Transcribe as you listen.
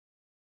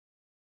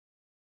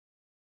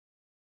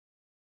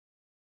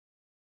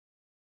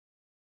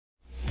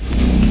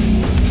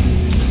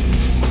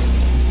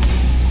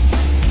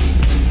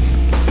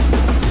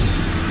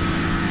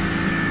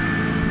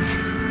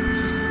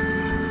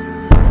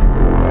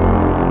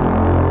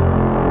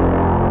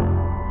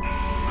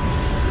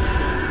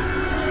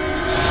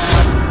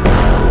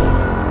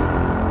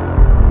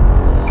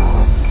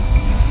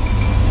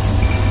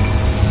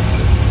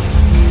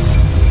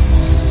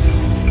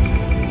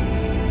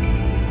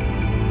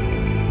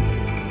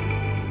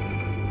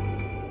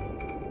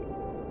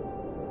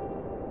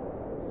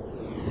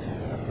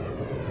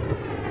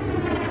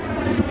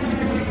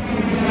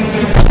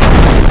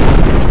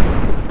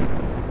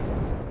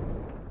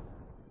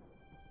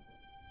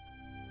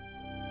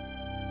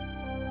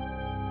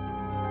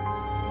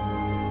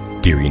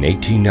During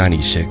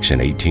 1896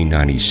 and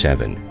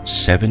 1897,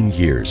 7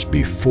 years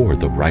before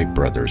the Wright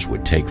brothers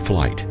would take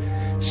flight,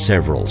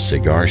 several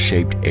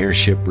cigar-shaped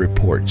airship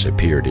reports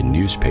appeared in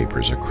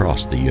newspapers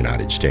across the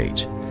United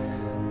States.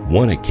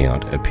 One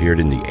account appeared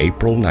in the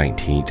April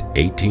 19,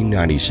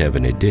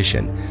 1897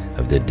 edition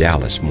of the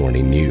Dallas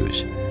Morning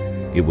News.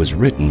 It was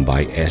written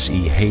by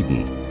S.E.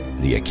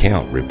 Hayden. The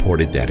account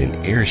reported that an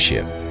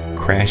airship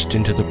crashed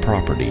into the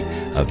property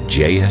of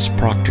J.S.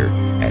 Proctor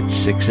at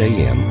 6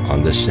 a.m.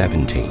 on the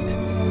 17th.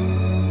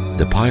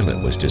 The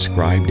pilot was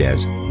described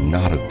as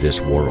not of this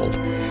world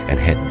and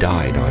had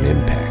died on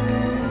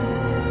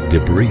impact.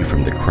 Debris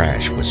from the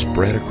crash was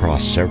spread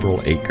across several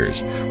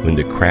acres when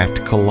the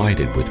craft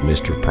collided with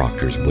Mr.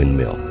 Proctor's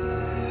windmill.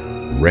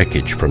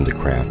 Wreckage from the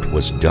craft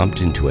was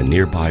dumped into a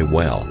nearby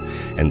well,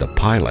 and the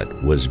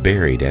pilot was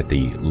buried at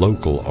the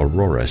local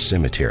Aurora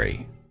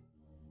Cemetery.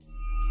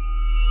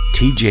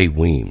 T.J.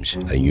 Weems,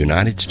 a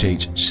United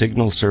States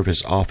Signal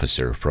Service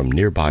officer from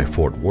nearby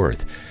Fort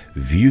Worth,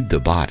 viewed the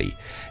body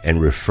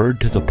and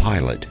referred to the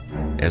pilot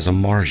as a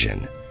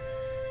Martian.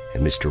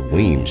 And Mr.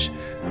 Weems,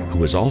 who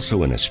was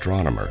also an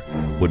astronomer,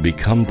 would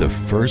become the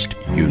first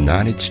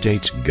United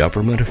States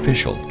government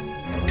official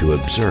to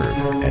observe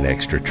an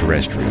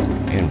extraterrestrial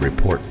and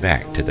report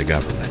back to the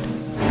government.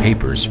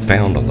 Papers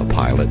found on the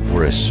pilot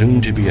were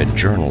assumed to be a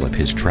journal of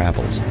his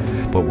travels,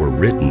 but were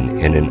written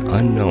in an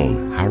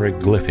unknown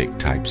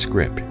hieroglyphic-type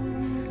script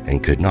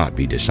and could not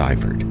be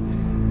deciphered.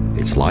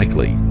 It's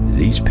likely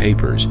these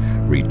papers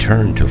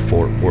returned to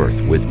Fort Worth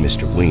with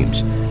Mr. Weems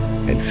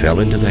and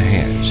fell into the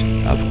hands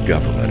of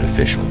government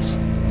officials.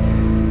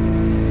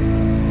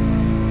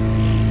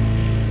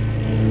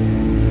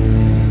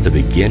 The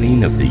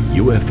beginning of the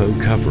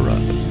UFO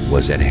cover-up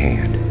was at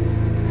hand.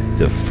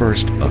 The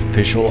first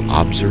official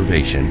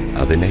observation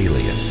of an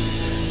alien,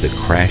 the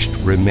crashed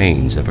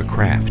remains of a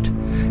craft,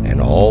 and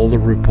all the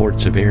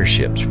reports of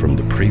airships from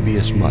the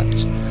previous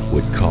months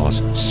would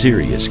cause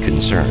serious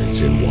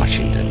concerns in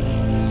Washington.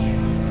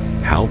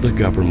 How the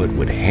government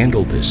would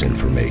handle this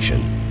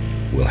information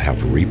will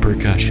have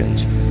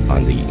repercussions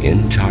on the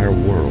entire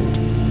world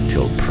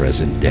till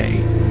present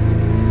day.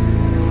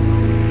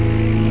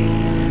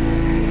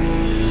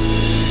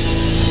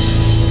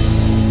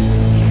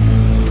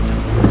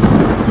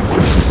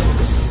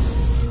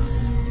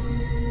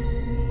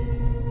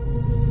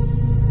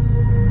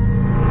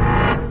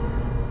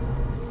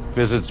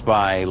 Visits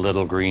by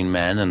little green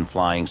men and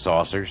flying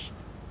saucers.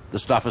 The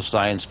stuff of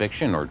science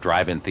fiction or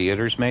drive-in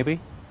theaters, maybe?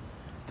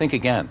 Think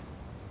again.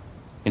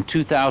 In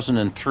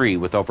 2003,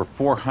 with over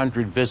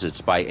 400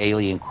 visits by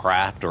alien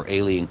craft or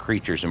alien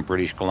creatures in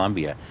British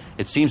Columbia,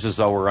 it seems as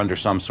though we're under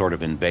some sort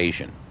of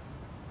invasion.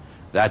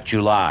 That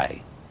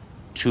July,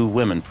 2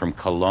 women from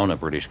Kelowna,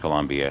 British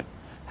Columbia,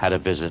 had a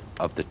visit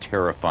of the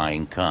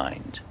terrifying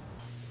kind.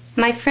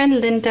 My friend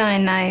Linda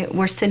and I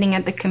were sitting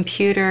at the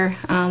computer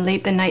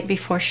late the night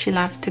before she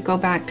left to go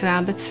back to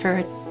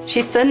Abbotsford.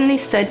 She suddenly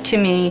said to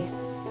me,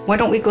 "Why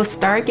don't we go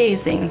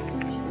stargazing?"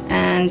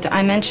 And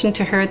I mentioned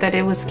to her that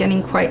it was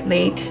getting quite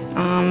late.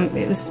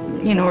 It was,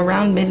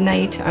 around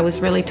midnight. I was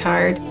really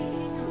tired.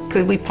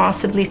 Could we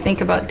possibly think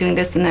about doing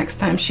this the next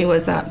time she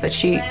was up? But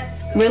she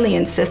really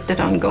insisted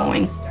on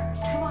going.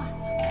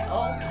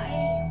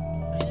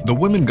 The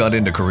women got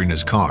into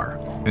Karina's car,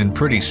 and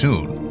pretty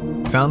soon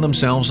found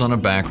themselves on a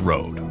back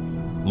road,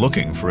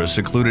 looking for a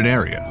secluded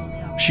area,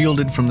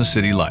 shielded from the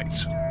city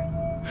lights.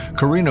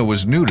 Karina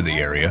was new to the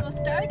area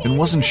and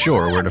wasn't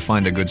sure where to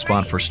find a good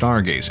spot for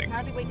stargazing.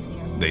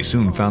 They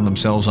soon found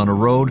themselves on a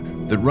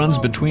road that runs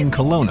between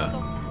Kelowna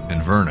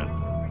and Vernon.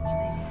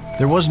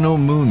 There was no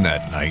moon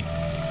that night,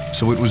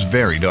 so it was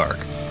very dark.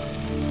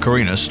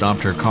 Karina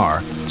stopped her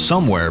car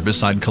somewhere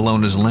beside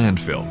Kelowna's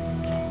landfill.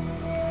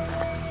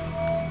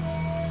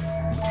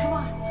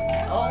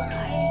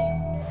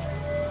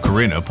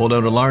 Karina pulled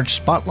out a large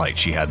spotlight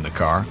she had in the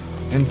car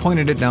and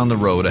pointed it down the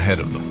road ahead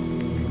of them.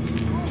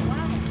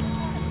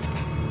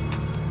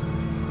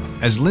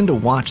 As Linda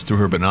watched through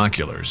her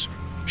binoculars,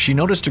 she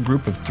noticed a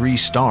group of 3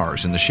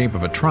 stars in the shape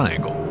of a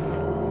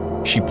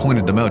triangle. She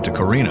pointed them out to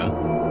Karina.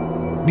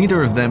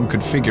 Neither of them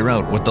could figure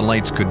out what the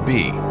lights could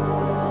be.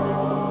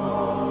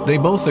 They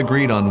both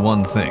agreed on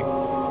one thing.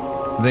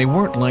 They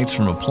weren't lights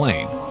from a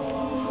plane.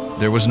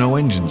 There was no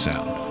engine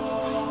sound.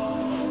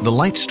 The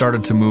lights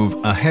started to move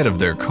ahead of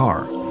their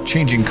car,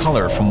 changing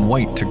color from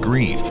white to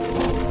green.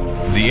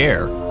 The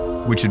air,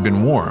 which had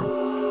been warm,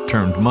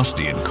 turned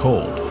musty and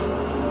cold.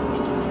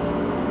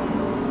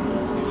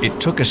 It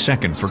took a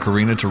second for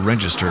Karina to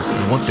register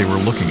what they were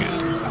looking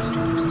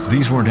at.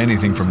 These weren't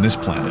anything from this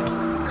planet,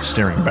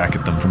 staring back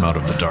at them from out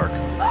of the dark.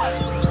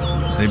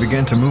 They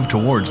began to move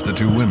towards the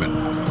 2 women.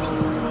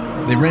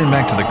 They ran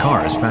back to the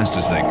car as fast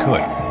as they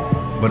could,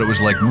 but it was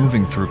like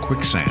moving through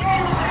quicksand.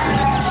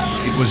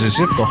 It was as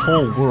if the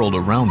whole world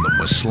around them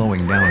was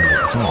slowing down to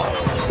a crawl.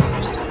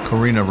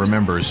 Karina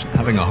remembers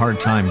having a hard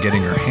time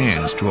getting her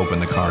hands to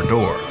open the car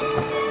door.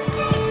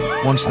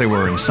 Once they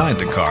were inside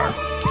the car,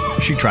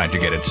 she tried to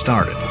get it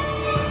started.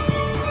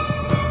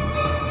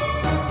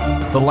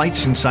 The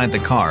lights inside the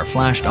car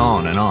flashed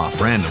on and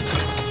off randomly.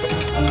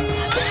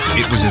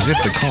 It was as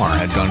if the car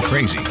had gone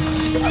crazy.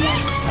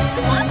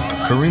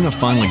 Karina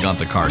finally got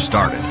the car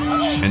started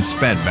and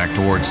sped back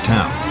towards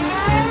town.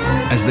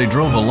 As they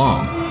drove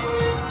along,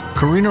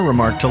 Karina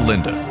remarked to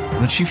Linda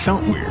that she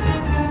felt weird,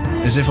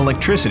 as if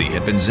electricity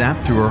had been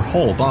zapped through her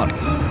whole body,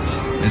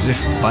 as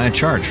if by a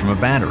charge from a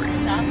battery.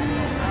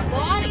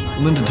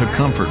 Linda took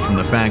comfort from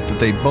the fact that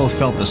they both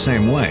felt the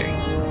same way.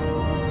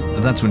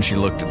 That's when she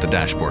looked at the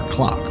dashboard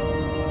clock.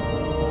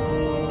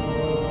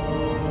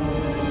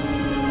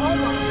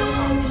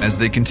 As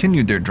they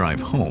continued their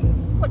drive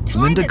home,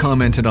 Linda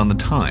commented on the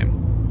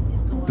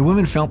time. The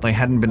women felt they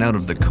hadn't been out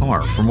of the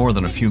car for more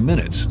than a few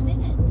minutes,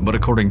 but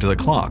according to the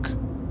clock,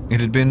 it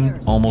had been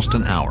almost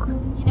an hour.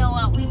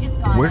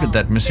 Where did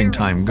that missing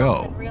time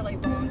go?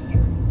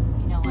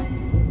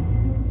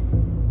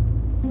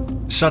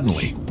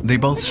 Suddenly, they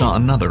both saw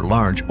another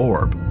large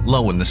orb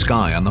low in the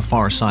sky on the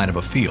far side of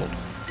a field.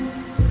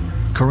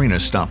 Karina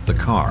stopped the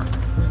car.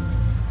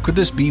 Could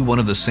this be one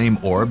of the same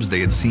orbs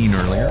they had seen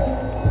earlier?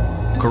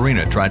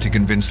 Karina tried to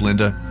convince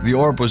Linda the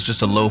orb was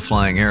just a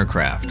low-flying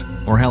aircraft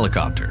or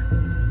helicopter.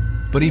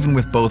 But even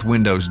with both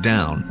windows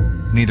down,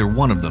 neither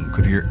one of them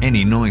could hear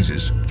any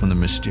noises from the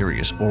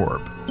mysterious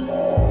orb.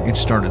 It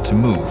started to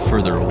move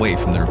further away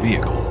from their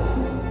vehicle.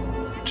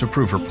 To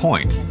prove her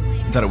point,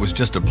 that it was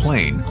just a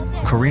plane,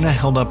 Karina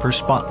held up her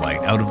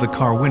spotlight out of the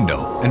car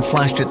window and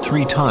flashed it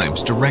 3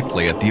 times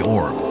directly at the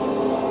orb.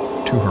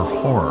 To her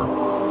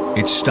horror,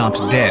 it stopped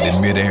dead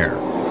in midair,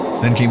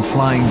 then came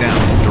flying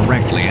down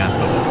directly at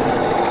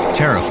them.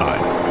 Terrified,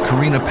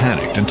 Karina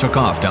panicked and took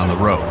off down the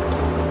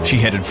road. She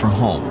headed for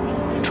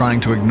home,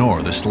 trying to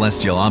ignore the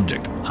celestial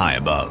object high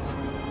above.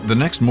 The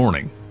next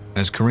morning,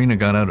 as Karina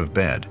got out of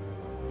bed,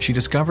 she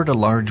discovered a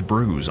large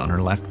bruise on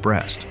her left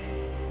breast.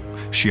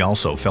 She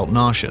also felt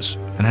nauseous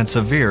and had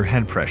severe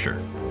head pressure.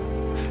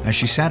 As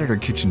she sat at her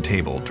kitchen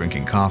table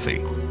drinking coffee,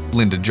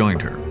 Linda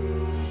joined her.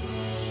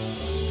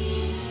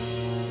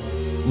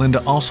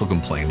 Linda also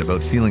complained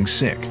about feeling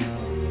sick,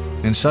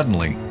 and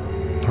suddenly,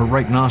 her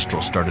right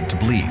nostril started to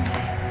bleed.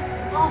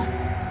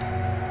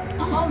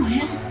 Oh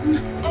man.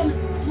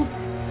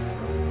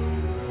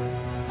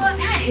 Oh,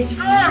 that is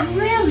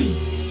really...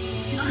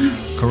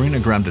 Karina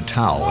grabbed a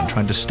towel and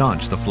tried to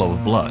staunch the flow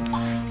of blood.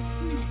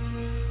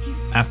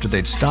 After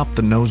they'd stopped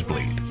the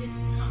nosebleed,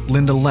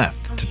 Linda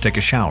left to take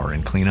a shower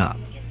and clean up.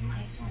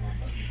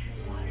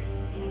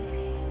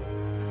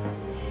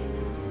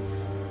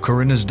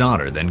 Karina's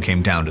daughter then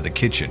came down to the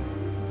kitchen.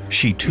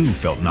 She too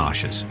felt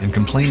nauseous and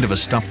complained of a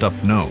stuffed-up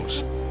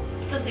nose.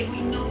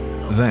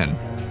 Then,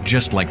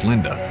 just like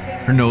Linda,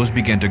 her nose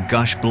began to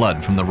gush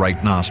blood from the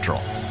right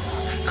nostril.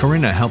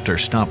 Karina helped her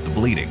stop the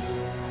bleeding,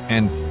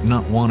 and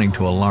not wanting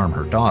to alarm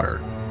her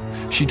daughter,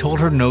 she told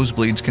her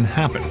nosebleeds can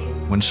happen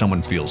when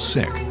someone feels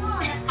sick.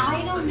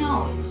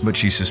 But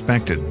she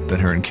suspected that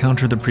her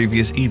encounter the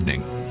previous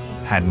evening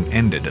hadn't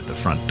ended at the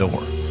front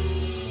door.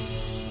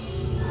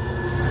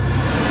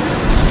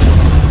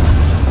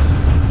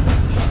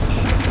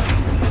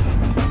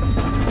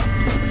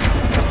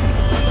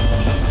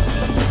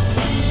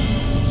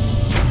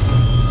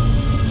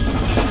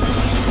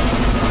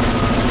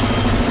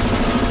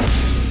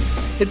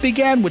 It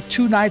began with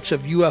 2 nights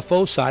of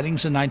UFO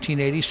sightings in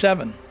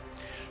 1987.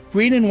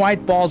 Green and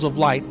white balls of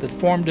light that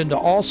formed into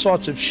all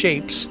sorts of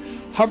shapes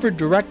hovered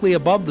directly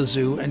above the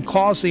zoo and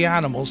caused the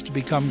animals to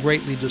become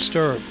greatly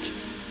disturbed.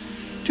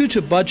 Due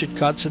to budget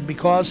cuts and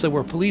because there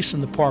were police in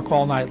the park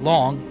all night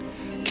long,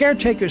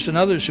 caretakers and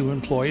other zoo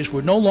employees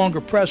were no longer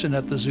present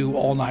at the zoo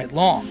all night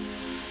long.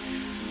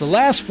 The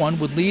last one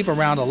would leave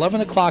around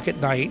 11 o'clock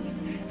at night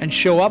and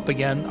show up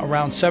again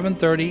around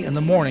 7:30 in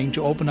the morning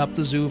to open up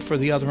the zoo for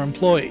the other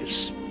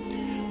employees.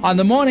 On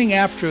the morning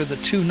after the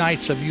 2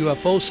 nights of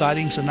UFO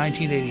sightings in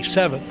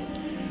 1987,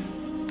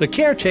 the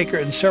caretaker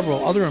and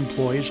several other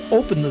employees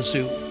opened the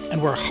zoo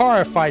and were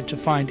horrified to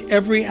find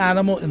every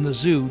animal in the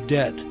zoo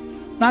dead.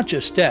 Not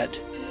just dead,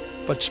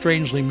 but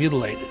strangely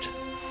mutilated.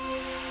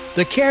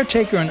 The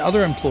caretaker and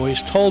other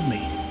employees told me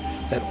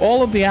that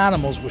all of the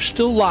animals were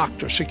still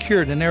locked or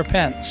secured in their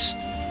pens,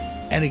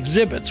 and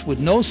exhibits with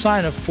no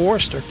sign of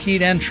forced or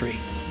keyed entry,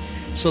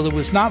 so it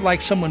was not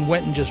like someone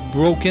went and just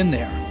broke in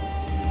there.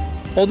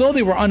 Although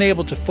they were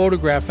unable to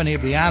photograph any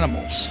of the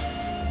animals,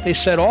 they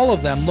said all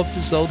of them looked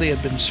as though they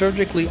had been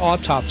surgically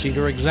autopsied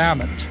or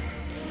examined.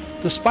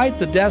 Despite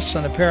the deaths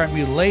and apparent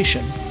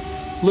mutilation,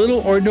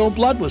 little or no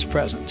blood was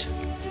present.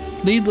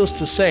 Needless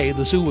to say,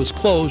 the zoo was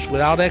closed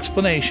without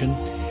explanation,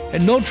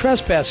 and no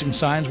trespassing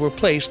signs were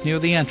placed near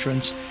the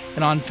entrance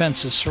and on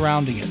fences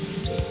surrounding it.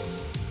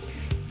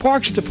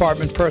 Parks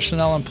Department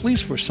personnel and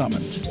police were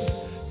summoned.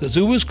 The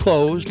zoo was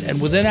closed, and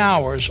within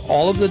hours,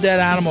 all of the dead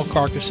animal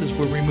carcasses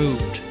were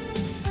removed.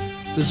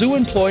 The zoo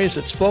employees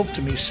that spoke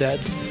to me said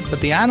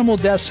that the animal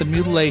deaths and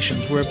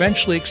mutilations were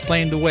eventually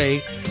explained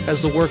away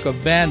as the work of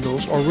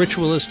vandals or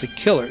ritualistic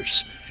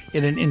killers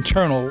in an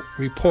internal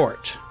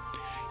report.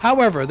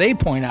 However, they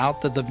point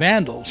out that the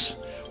vandals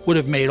would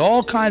have made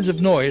all kinds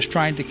of noise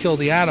trying to kill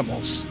the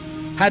animals,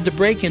 had to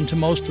break into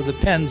most of the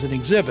pens and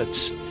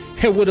exhibits,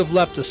 it would have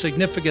left a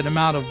significant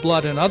amount of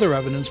blood and other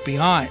evidence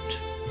behind.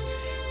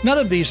 None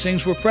of these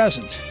things were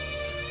present.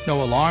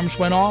 No alarms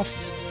went off,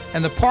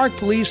 and the park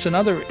police and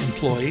other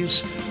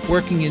employees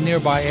working in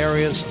nearby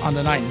areas on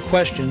the night in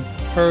question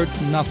heard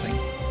nothing.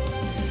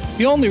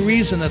 The only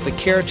reason that the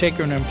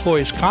caretaker and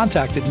employees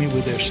contacted me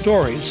with their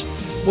stories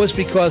was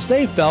because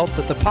they felt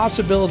that the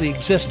possibility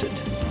existed,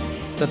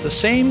 that the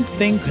same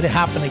thing could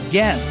happen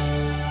again,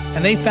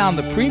 and they found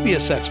the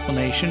previous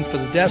explanation for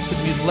the deaths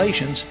and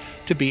mutilations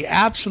to be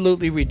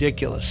absolutely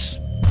ridiculous.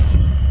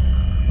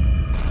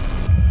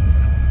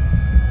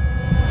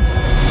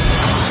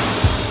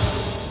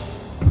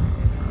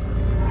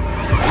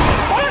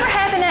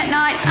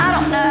 I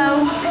don't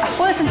know. I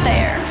wasn't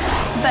there,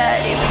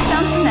 but it was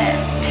something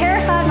that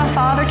terrified my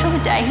father till the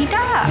day he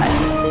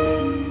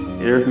died.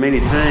 There's many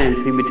times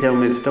he'd be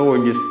telling me the story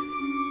and just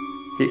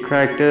get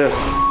cracked up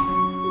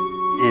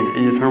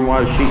and just turn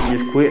white as sheet and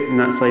just quit and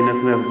not say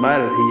nothing else about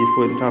it. He just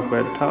wouldn't talk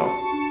about it at all.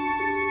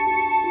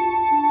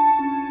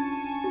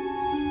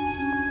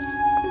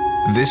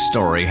 This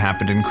story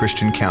happened in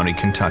Christian County,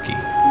 Kentucky,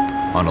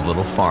 on a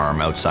little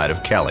farm outside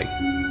of Kelly,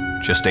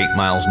 just 8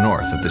 miles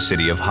north of the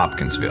city of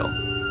Hopkinsville.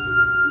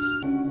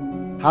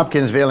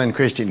 Hopkinsville in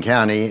Christian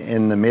County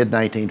in the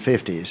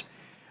mid-1950s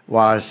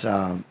was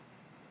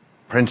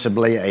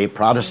principally a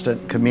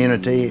Protestant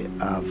community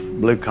of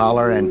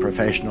blue-collar and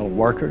professional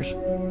workers,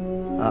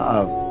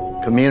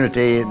 a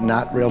community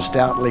not real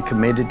stoutly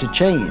committed to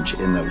change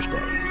in those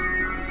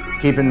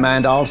days. Keep in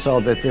mind also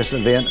that this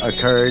event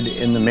occurred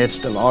in the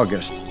midst of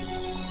August,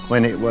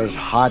 when it was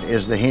hot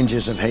as the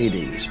hinges of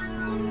Hades.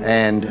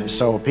 And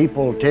so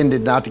people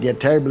tended not to get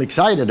terribly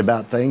excited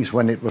about things.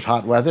 When it was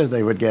hot weather,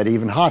 they would get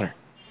even hotter.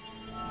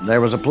 There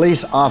was a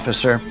police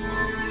officer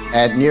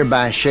at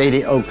nearby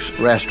Shady Oaks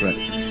restaurant,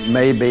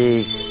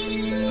 maybe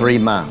 3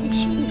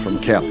 miles from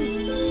Kelly.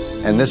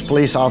 And this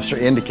police officer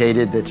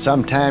indicated that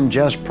sometime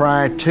just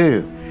prior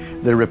to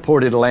the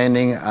reported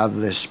landing of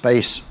the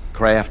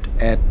spacecraft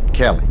at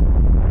Kelly,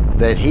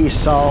 that he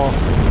saw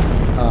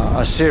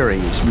a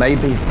series,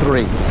 maybe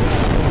 3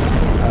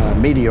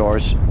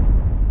 meteors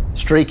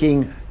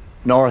streaking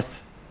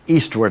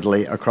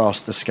northeastwardly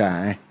across the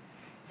sky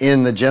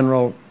in the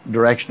general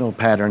directional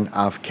pattern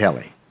of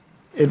Kelly.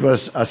 It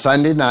was a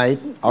Sunday night,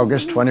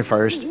 August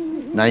 21st,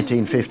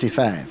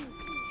 1955.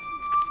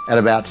 At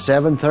about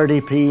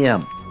 7:30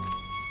 p.m.,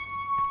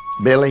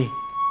 Billy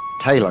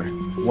Taylor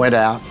went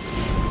out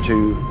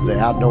to the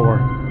outdoor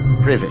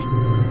privy,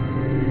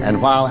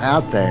 and while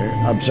out there,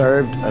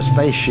 observed a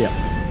spaceship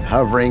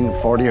hovering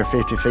 40 or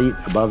 50 feet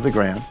above the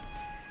ground,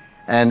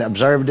 and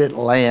observed it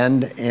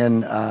land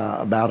in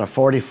about a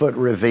 40-foot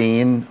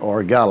ravine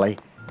or gully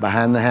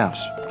behind the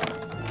house.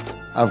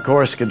 Of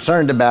course,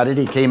 concerned about it,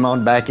 he came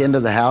on back into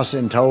the house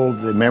and told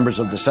the members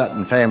of the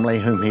Sutton family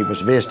whom he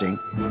was visiting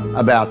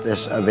about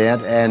this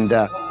event, and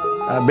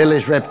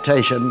Billy's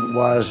reputation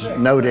was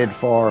noted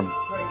for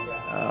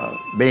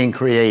being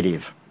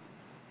creative,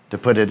 to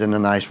put it in a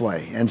nice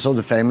way, and so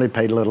the family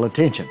paid little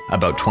attention.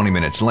 About 20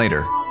 minutes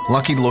later,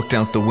 Lucky looked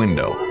out the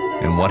window,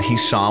 and what he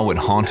saw would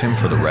haunt him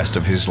for the rest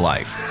of his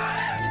life.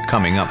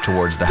 Coming up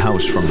towards the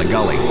house from the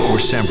gully were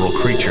several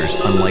creatures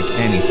unlike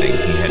anything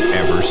he had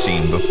ever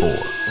seen before.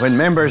 When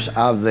members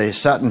of the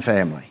Sutton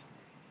family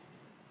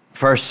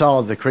first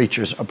saw the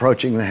creatures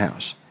approaching the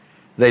house,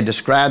 they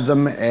described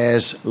them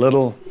as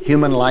little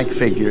human-like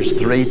figures,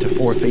 3 to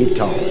 4 feet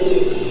tall,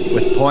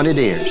 with pointed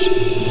ears.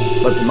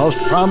 But the most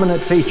prominent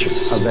feature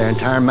of their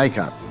entire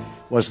makeup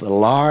was the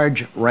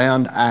large,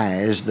 round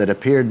eyes that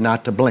appeared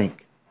not to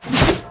blink.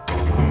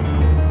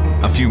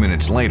 A few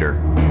minutes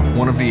later,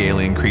 one of the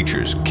alien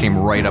creatures came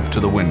right up to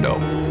the window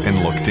and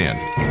looked in.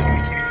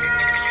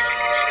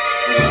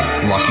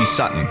 Lucky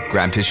Sutton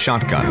grabbed his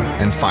shotgun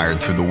and fired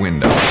through the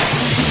window.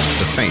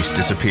 The face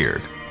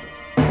disappeared.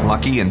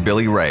 Lucky and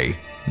Billy Ray,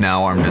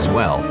 now armed as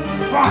well,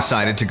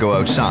 decided to go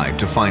outside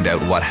to find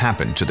out what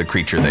happened to the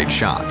creature they'd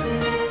shot.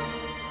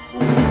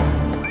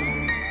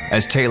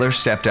 As Taylor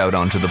stepped out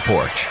onto the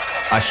porch,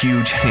 a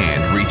huge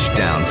hand reached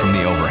down from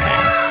the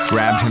overhang,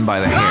 grabbed him by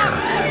the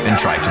hair, and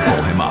tried to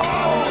pull him up.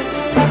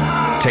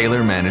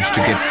 Taylor managed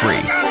to get free,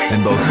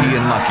 and both he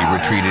and Lucky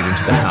retreated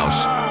into the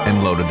house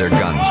and loaded their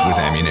guns with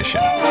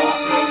ammunition.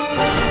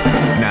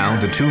 Now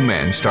the 2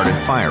 men started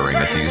firing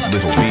at these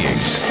little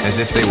beings as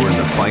if they were in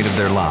the fight of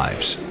their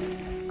lives.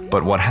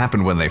 But what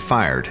happened when they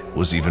fired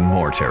was even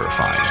more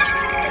terrifying.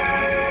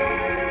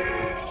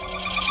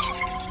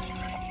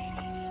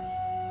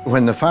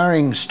 When the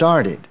firing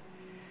started,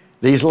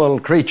 these little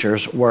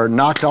creatures were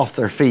knocked off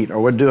their feet or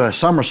would do a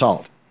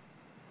somersault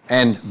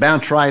and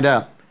bounce right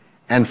up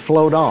and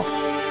float off.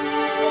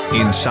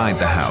 Inside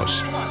the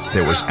house,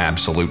 there was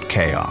absolute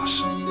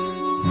chaos.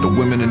 The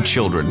women and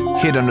children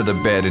hid under the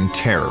bed in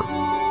terror,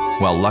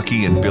 while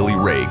Lucky and Billy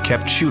Ray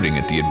kept shooting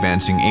at the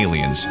advancing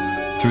aliens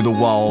through the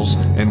walls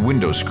and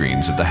window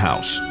screens of the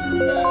house.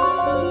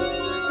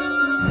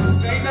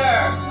 Stay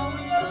there!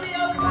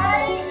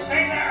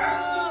 Stay there!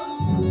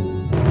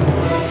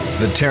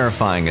 The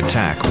terrifying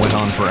attack went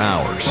on for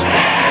hours.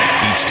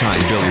 Each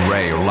time Billy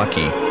Ray or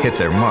Lucky hit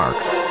their mark,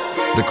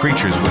 the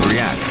creatures would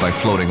react by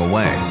floating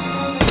away.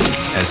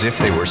 as if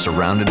they were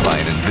surrounded by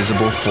an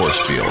invisible force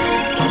field,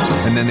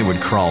 and then they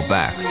would crawl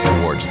back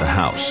towards the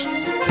house.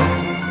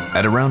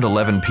 At around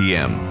 11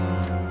 p.m.,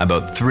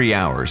 about 3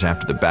 hours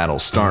after the battle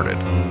started,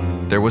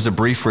 there was a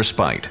brief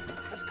respite.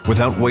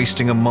 Without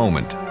wasting a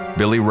moment,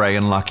 Billy Ray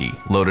and Lucky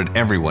loaded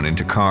everyone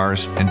into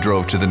cars and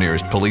drove to the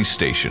nearest police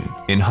station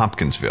in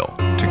Hopkinsville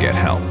to get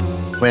help.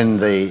 When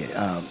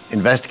the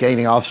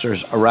investigating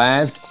officers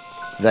arrived,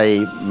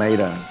 they made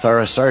a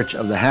thorough search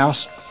of the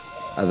house.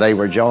 They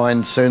were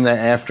joined soon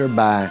thereafter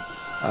by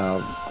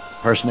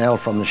personnel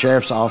from the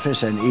sheriff's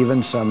office and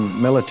even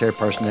some military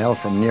personnel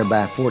from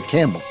nearby Fort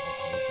Campbell.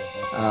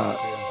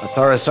 A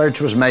thorough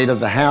search was made of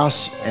the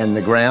house and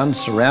the grounds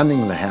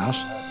surrounding the house,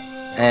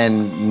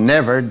 and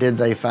never did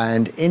they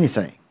find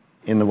anything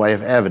in the way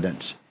of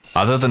evidence.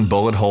 Other than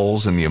bullet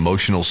holes and the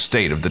emotional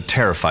state of the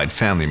terrified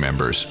family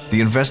members,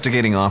 the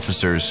investigating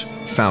officers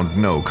found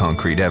no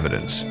concrete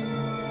evidence.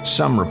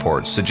 Some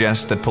reports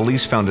suggest that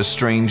police found a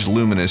strange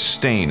luminous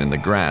stain in the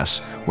grass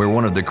where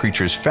one of the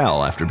creatures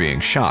fell after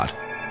being shot,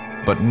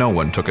 but no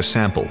one took a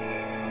sample,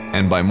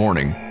 and by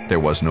morning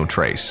there was no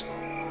trace.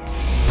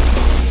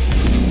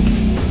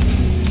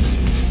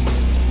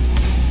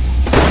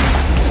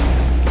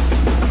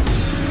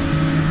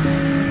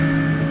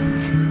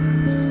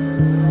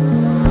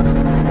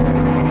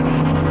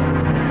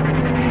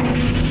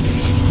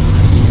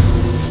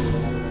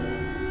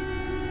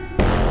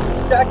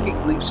 Jackie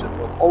Gleason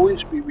will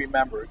always be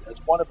remembered as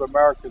one of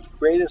America's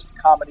greatest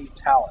comedy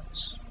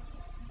talents.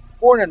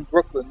 Born in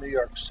Brooklyn, New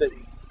York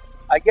City,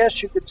 I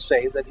guess you could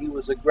say that he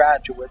was a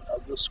graduate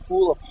of the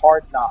School of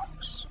Hard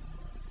Knocks.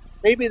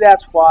 Maybe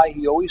that's why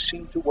he always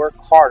seemed to work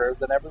harder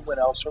than everyone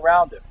else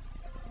around him.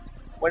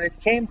 When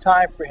it came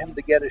time for him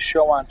to get a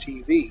show on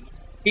TV,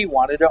 he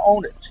wanted to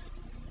own it.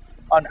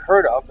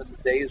 Unheard of in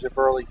the days of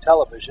early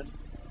television,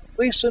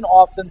 Gleason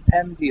often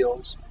penned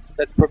deals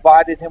that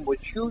provided him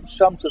with huge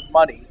sums of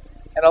money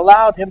and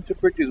allowed him to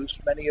produce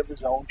many of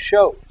his own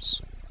shows.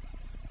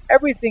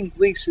 Everything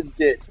Gleason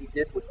did, he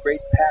did with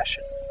great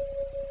passion.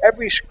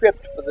 Every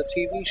script for the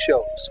TV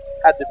shows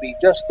had to be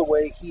just the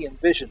way he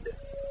envisioned it.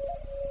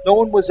 No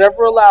one was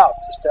ever allowed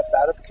to step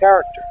out of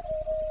character.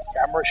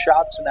 Camera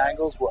shots and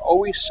angles were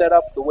always set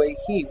up the way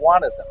he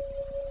wanted them.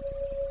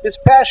 His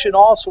passion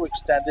also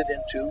extended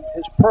into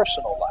his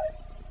personal life.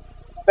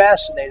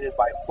 Fascinated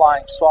by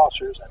flying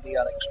saucers and the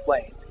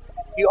unexplained,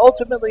 he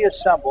ultimately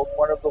assembled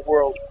one of the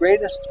world's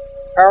greatest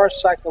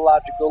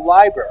parapsychological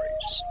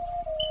libraries.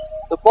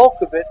 The bulk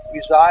of it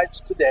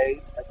resides today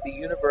at the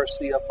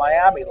University of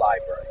Miami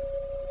Library.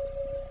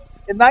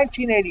 In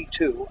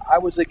 1982, I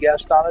was a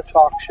guest on a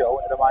talk show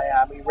at a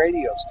Miami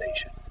radio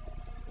station.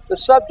 The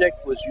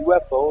subject was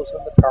UFOs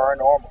and the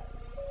paranormal.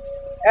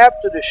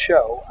 After the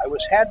show, I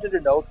was handed a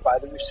note by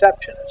the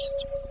receptionist.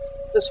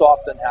 This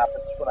often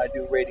happens when I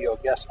do radio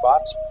guest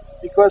spots,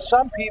 because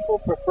some people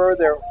prefer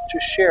to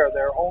share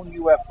their own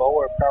UFO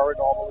or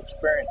paranormal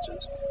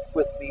experiences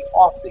with me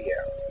off the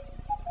air.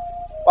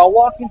 While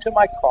walking to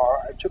my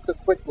car, I took a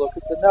quick look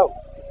at the note.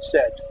 It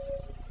said,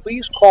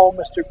 "Please call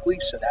Mr.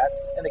 Gleason at,"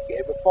 and it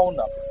gave a phone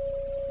number.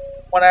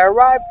 When I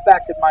arrived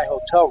back at my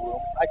hotel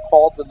room, I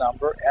called the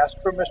number, asked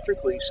for Mr.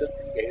 Gleason,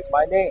 and gave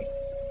my name.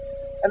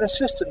 An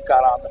assistant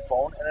got on the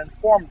phone and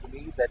informed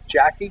me that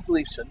Jackie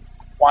Gleason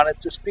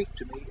wanted to speak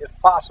to me, if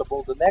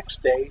possible, the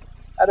next day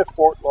at a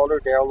Fort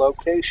Lauderdale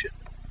location.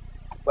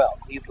 Well,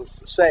 needless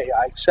to say,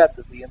 I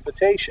accepted the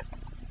invitation.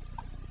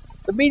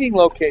 The meeting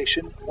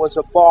location was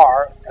a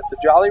bar at the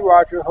Jolly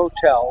Roger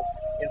Hotel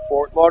in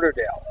Fort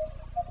Lauderdale.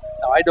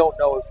 Now, I don't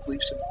know if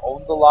Gleason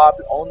owned the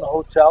lobby, owned the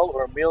hotel,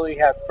 or merely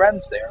had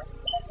friends there,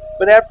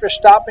 but after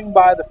stopping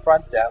by the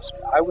front desk,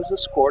 I was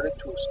escorted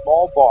to a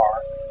small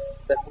bar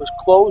that was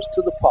closed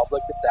to the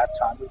public at that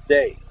time of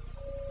day.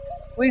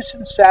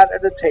 Gleason sat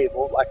at a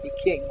table like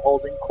a king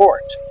holding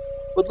court,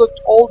 but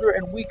looked older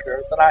and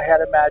weaker than I had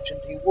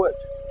imagined he would.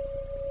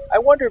 I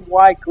wondered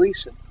why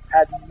Gleason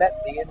hadn't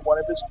met me in one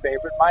of his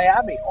favorite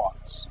Miami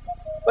haunts,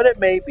 but it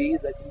may be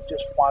that he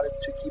just wanted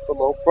to keep a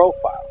low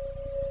profile.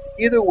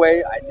 Either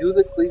way, I knew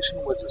that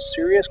Gleason was a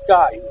serious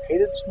guy who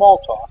hated small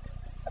talk,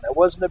 and I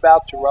wasn't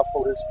about to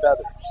ruffle his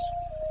feathers.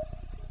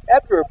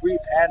 After a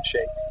brief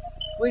handshake,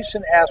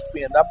 Gleason asked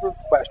me a number of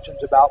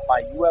questions about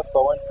my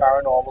UFO and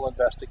paranormal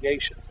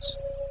investigations.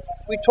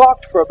 We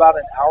talked for about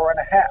an hour and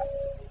a half.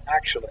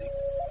 Actually,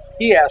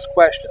 he asked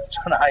questions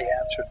and I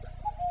answered them.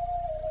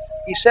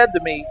 He said to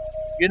me,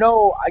 "You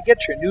know, I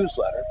get your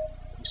newsletter,"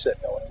 he said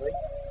knowingly.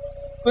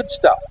 "Good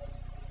stuff."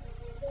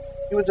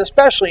 He was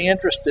especially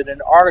interested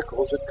in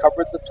articles that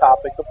covered the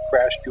topic of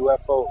crashed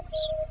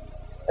UFOs.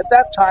 At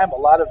that time, a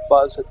lot of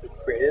buzz had been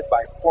created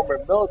by former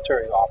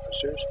military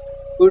officers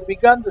who had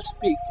begun to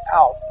speak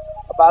out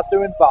about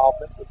their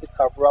involvement with the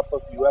cover-up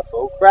of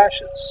UFO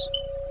crashes.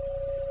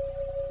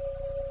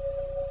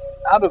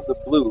 Out of the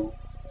blue,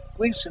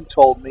 Gleason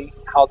told me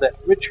how that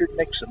Richard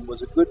Nixon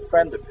was a good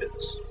friend of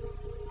his.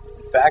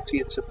 In fact, he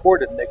had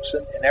supported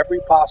Nixon in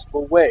every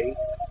possible way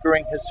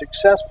during his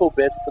successful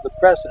bid for the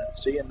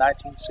presidency in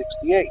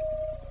 1968.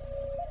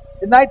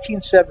 In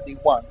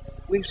 1971,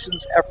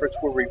 Gleason's efforts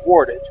were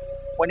rewarded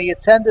when he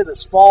attended a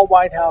small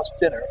White House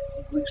dinner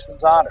in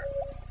Gleason's honor.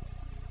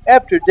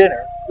 After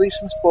dinner,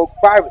 Gleason spoke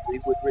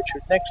privately with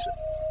Richard Nixon.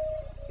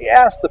 He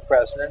asked the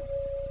president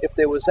if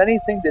there was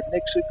anything that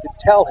Nixon could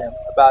tell him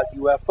about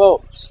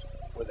UFOs.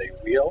 Were they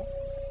real?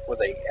 Were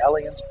they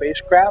alien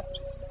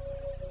spacecraft?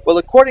 Well,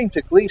 according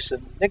to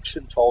Gleason,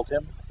 Nixon told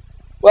him,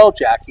 "Well,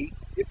 Jackie,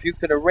 if you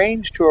can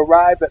arrange to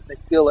arrive at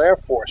MacDill Air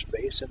Force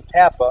Base in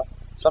Tampa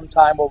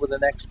sometime over the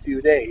next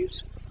few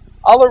days,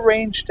 I'll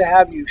arrange to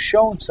have you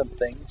shown some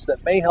things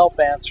that may help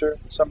answer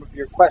some of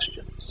your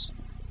questions."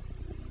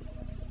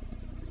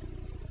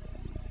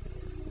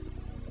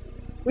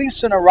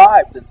 Gleason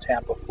arrived in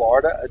Tampa,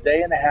 Florida, a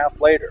day and a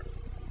half later.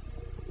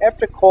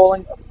 After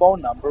calling a phone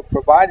number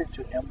provided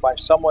to him by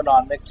someone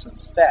on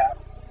Nixon's staff,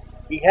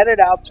 he headed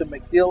out to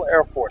MacDill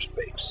Air Force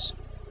Base.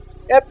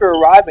 After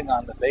arriving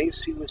on the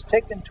base, he was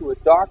taken to a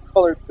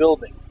dark-colored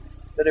building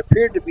that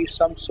appeared to be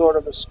some sort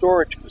of a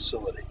storage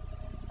facility.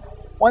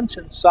 Once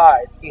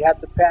inside, he had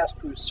to pass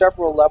through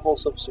several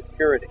levels of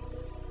security.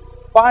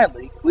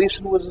 Finally,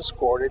 Gleason was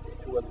escorted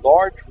into a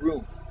large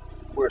room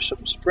where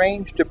some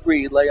strange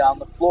debris lay on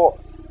the floor.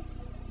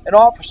 An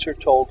officer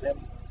told him,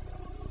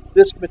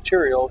 "This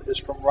material is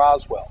from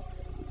Roswell."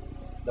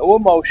 No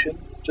emotion,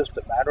 just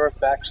a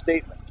matter-of-fact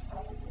statement.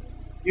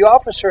 The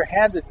officer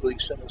handed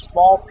Gleason a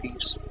small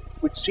piece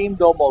which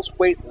seemed almost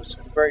weightless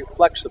and very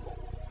flexible.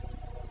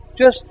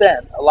 Just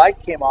then, a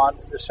light came on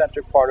in the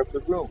center part of the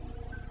room.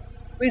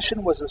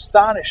 Gleason was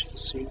astonished to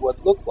see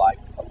what looked like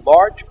a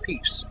large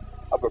piece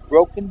of a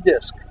broken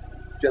disc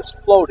just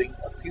floating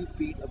a few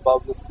feet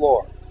above the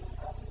floor.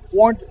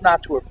 Warned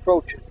not to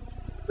approach it,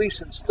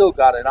 Gleason still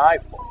got an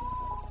eyeful,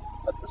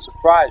 but the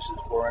surprises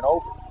weren't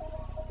over.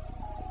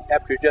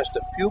 After just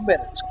a few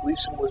minutes,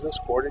 Gleason was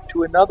escorted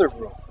to another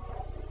room.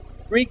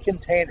 3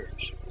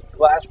 containers with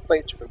glass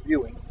plates for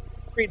viewing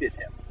greeted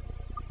him.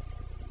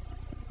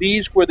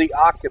 These were the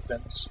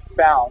occupants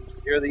found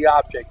near the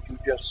object you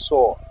just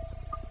saw.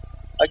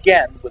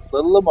 Again, with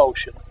little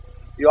emotion,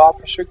 the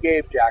officer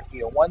gave Jackie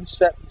a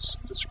 1-sentence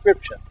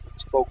description that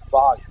spoke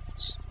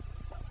volumes.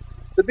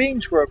 The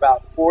beings were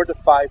about 4 to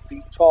 5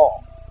 feet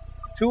tall.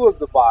 2 of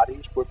the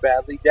bodies were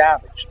badly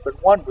damaged,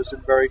 but one was in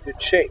very good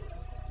shape.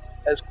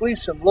 As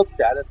Gleason looked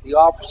at it, the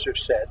officer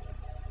said,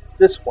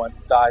 "This one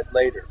died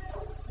later."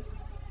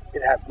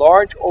 It had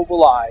large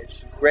oval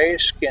eyes,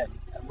 grayish skin,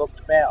 and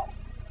looked male.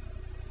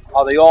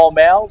 "Are they all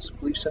males?"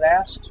 Gleason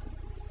asked.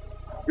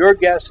 "Your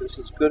guess is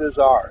as good as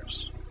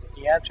ours."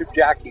 He answered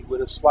Jackie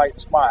with a slight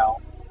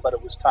smile, but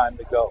it was time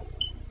to go.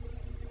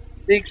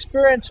 The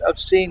experience of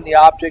seeing the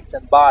object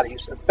and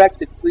bodies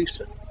affected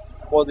Gleason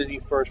more than he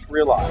first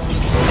realized.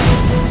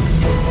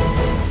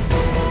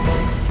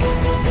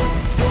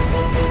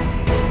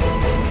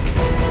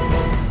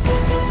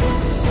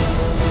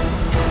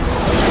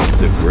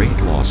 The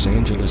Great Los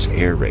Angeles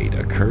Air Raid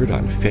occurred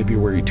on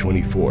February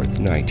 24,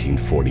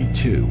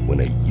 1942, when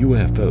a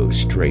UFO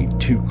strayed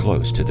too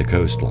close to the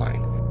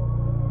coastline.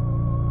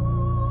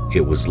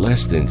 It was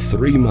less than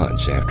 3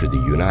 months after the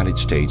United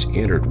States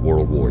entered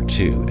World War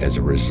II as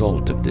a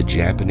result of the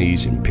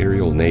Japanese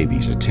Imperial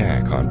Navy's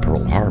attack on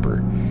Pearl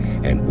Harbor,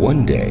 and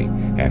 1 day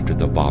after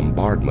the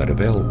bombardment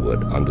of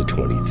Elwood on the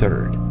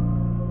 23rd.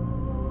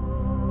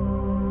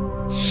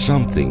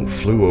 Something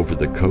flew over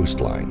the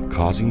coastline,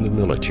 causing the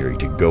military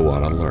to go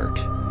on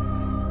alert.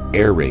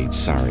 Air raid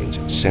sirens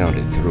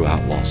sounded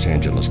throughout Los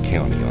Angeles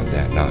County on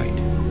that night.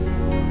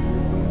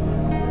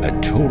 A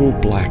total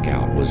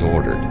blackout was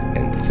ordered,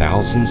 and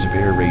thousands of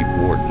air raid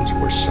wardens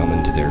were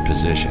summoned to their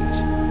positions.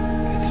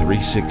 At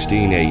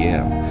 3:16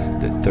 a.m.,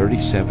 the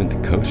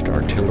 37th Coast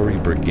Artillery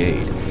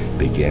Brigade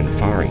began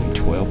firing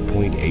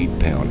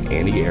 12.8-pound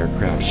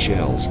anti-aircraft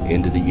shells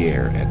into the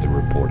air at the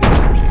reported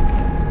object.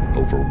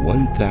 Over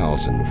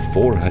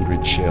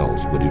 1,400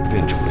 shells would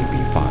eventually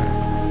be fired.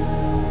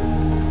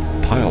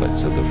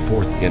 Pilots of the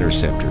 4th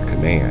Interceptor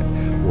Command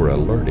were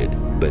alerted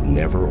but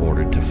never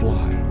ordered to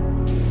fly.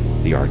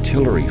 The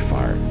artillery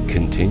fire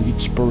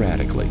continued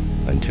sporadically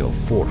until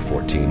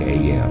 4:14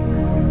 a.m.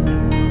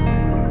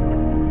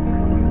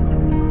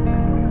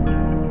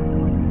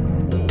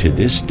 To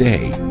this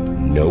day,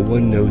 no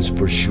one knows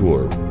for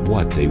sure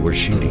what they were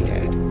shooting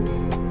at.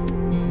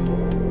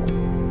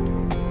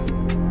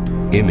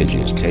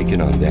 Images taken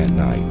on that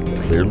night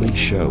clearly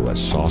show a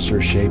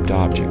saucer-shaped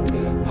object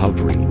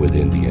hovering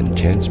within the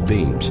intense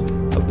beams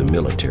of the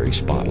military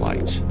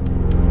spotlights.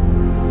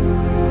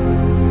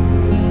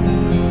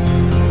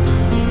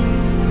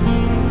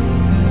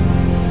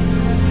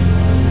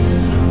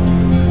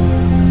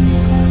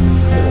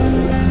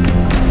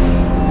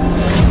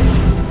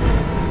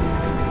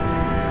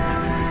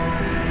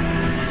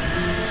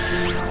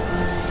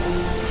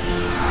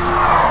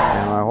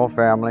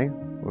 Family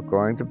were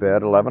going to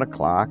bed 11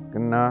 o'clock,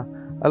 and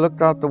I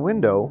looked out the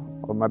window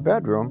of my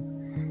bedroom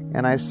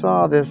and I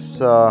saw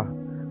this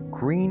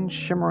green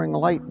shimmering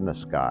light in the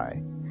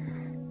sky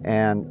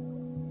and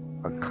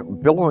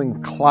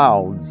billowing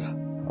clouds,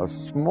 a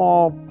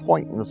small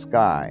point in the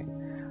sky,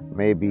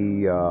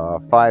 maybe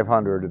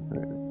 500,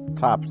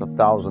 tops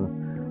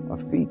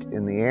 1,000 feet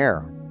in the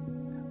air.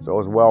 So it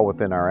was well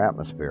within our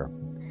atmosphere.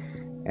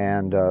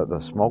 And the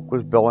smoke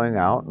was billowing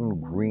out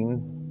and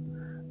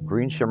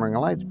green shimmering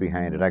lights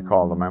behind it. I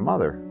called to my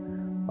mother,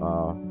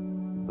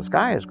 the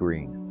sky is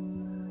green.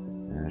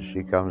 And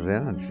she comes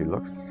in and she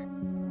looks,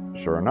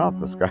 sure enough,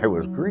 the sky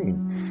was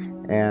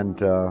green. And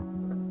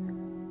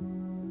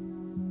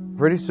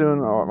pretty soon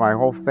my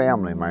whole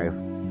family, my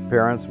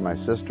parents, my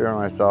sister, and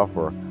myself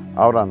were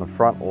out on the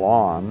front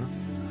lawn.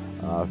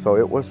 So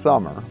it was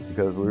summer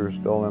because we were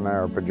still in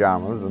our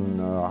pajamas and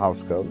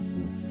house coat.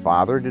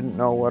 Father didn't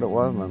know what it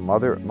was.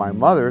 My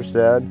mother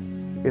said,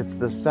 "It's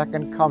the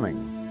second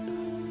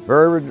coming."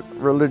 Very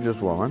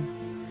religious woman,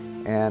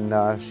 and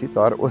she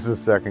thought it was the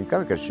second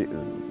coming because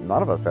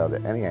none of us had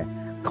any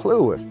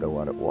clue as to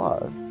what it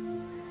was.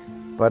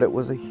 But it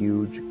was a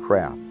huge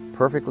craft,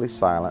 perfectly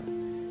silent,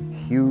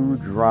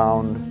 huge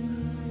round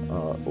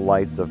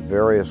lights of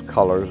various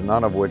colors,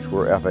 none of which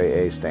were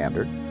FAA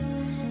standard,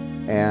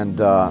 and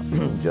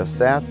just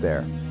sat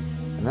there.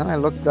 And then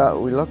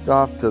we looked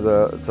off to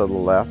the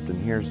left,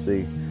 and here's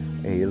a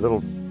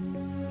little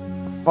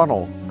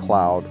funnel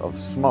cloud of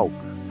smoke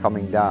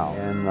coming down.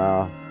 And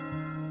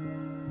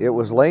it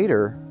was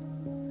later,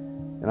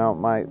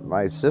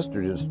 my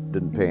sister just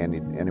didn't pay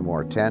any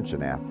more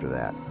attention after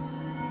that.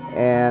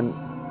 And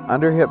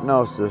under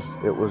hypnosis,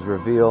 it was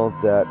revealed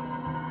that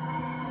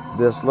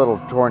this little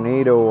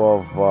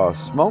tornado of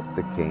smoke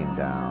that came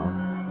down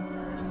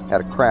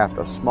had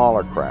a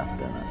smaller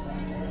craft in it.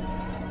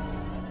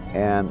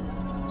 And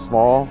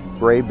small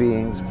gray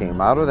beings came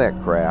out of that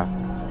craft,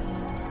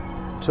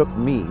 took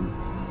me,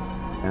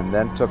 and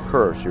then took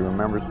her. She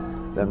remembers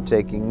them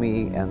taking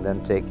me and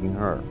then taking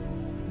her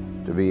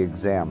to be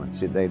examined.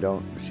 She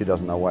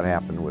doesn't know what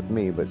happened with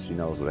me, but she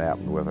knows what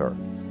happened with her.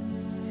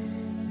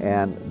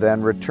 And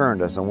then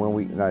returned us. And when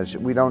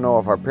we don't know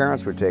if our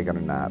parents were taken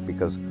or not,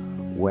 because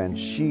when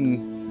she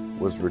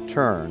was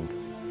returned,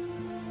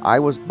 I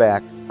was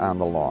back on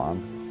the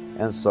lawn,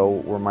 and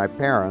so were my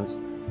parents.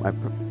 We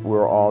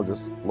were all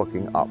just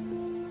looking up,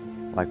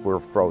 like we were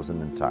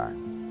frozen in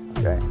time,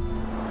 okay?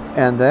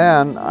 And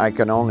then I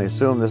can only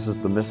assume this is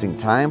the missing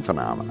time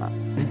phenomenon,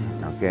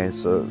 okay?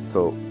 So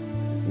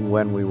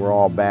when we were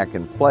all back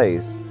in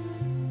place,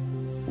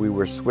 we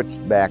were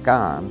switched back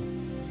on,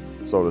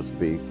 so to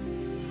speak,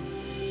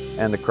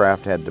 and the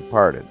craft had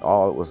departed.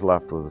 All it was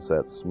left was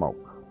that smoke.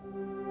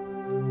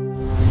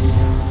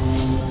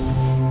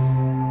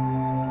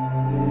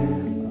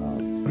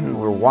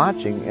 We're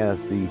watching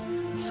as the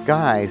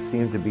sky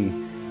seemed to be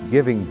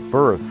giving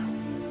birth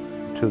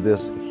to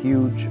this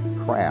huge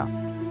craft.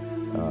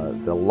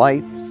 The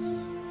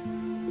lights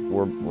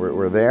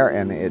were there,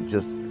 and it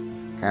just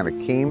kind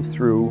of came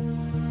through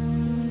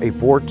a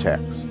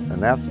vortex,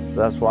 and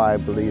that's why I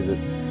believe that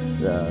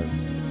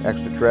the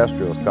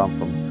extraterrestrials come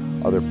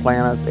from other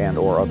planets and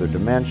or other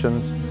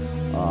dimensions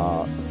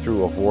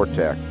through a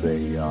vortex.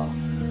 They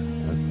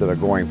instead of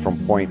going from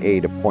point A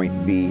to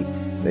point B,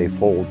 they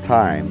fold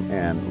time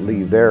and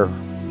leave their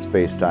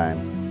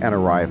space-time and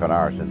arrive at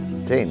ours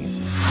instantaneously.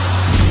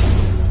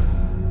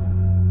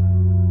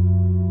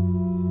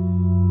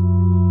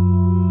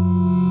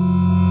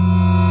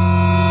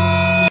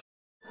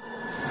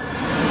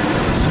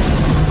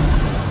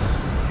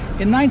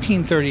 In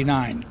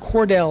 1939,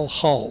 Cordell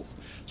Hull,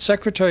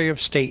 Secretary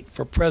of State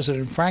for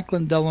President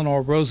Franklin Delano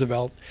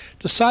Roosevelt,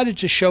 decided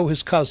to show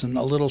his cousin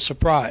a little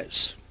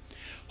surprise.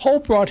 Hull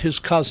brought his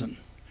cousin,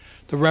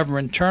 the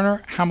Reverend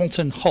Turner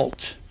Hamilton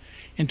Holt,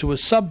 into a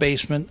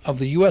sub-basement of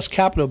the U.S.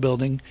 Capitol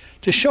building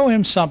to show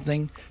him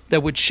something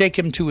that would shake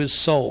him to his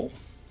soul.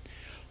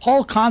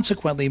 Hull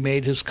consequently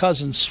made his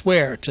cousin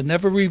swear to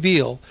never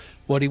reveal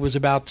what he was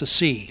about to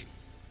see.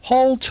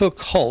 Hull took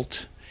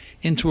Holt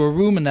into a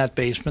room in that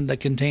basement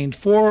that contained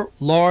 4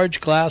 large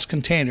glass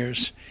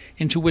containers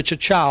into which a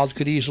child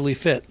could easily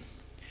fit.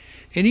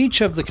 In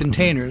each of the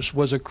containers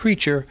was a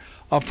creature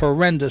of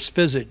horrendous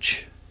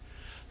visage.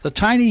 The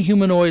tiny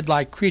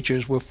humanoid-like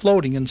creatures were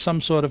floating in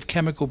some sort of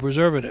chemical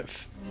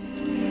preservative.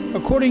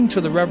 According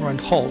to the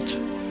Reverend Holt,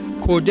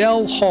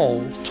 Cordell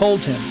Hull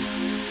told him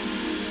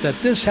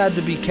that this had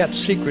to be kept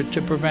secret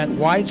to prevent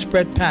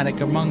widespread panic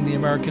among the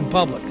American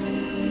public.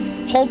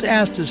 Holt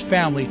asked his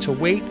family to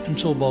wait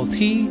until both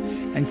he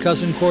and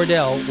cousin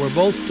Cordell were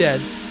both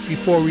dead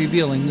before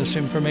revealing this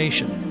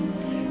information.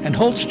 And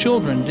Holt's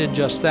children did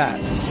just that.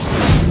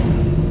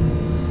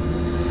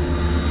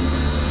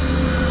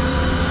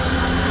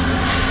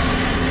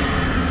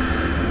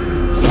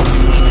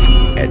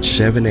 At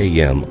 7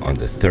 a.m. on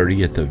the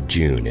 30th of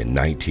June in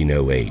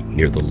 1908,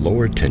 near the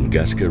lower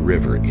Tunguska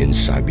River in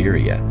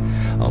Siberia,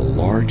 a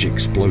large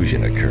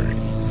explosion occurred.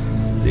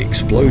 The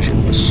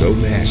explosion was so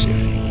massive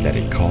that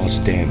it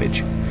caused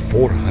damage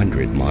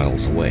 400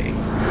 miles away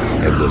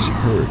and was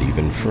heard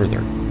even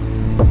further.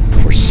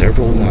 For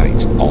several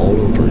nights all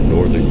over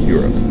northern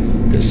Europe,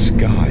 the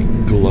sky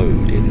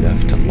glowed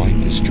enough to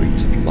light the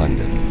streets of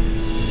London.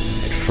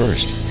 At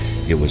first,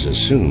 it was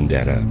assumed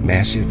that a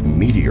massive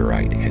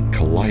meteorite had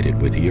collided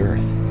with the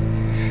Earth.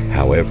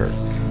 However,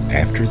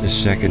 after the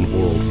Second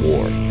World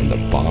War and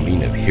the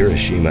bombing of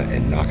Hiroshima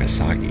and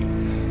Nagasaki,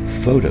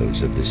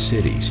 photos of the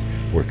cities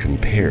were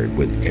compared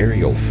with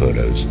aerial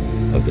photos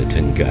of the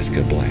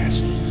Tunguska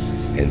blast,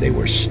 and they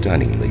were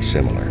stunningly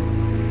similar.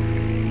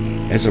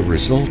 As a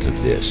result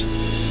of this,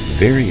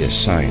 various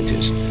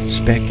scientists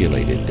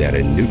speculated that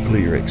a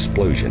nuclear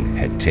explosion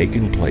had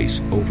taken place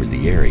over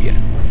the area,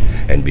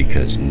 and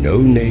because no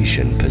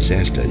nation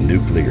possessed a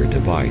nuclear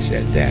device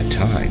at that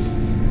time,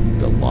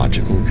 the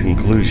logical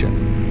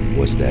conclusion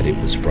was that it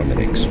was from an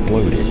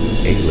exploded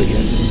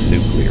alien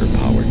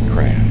nuclear-powered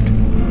craft.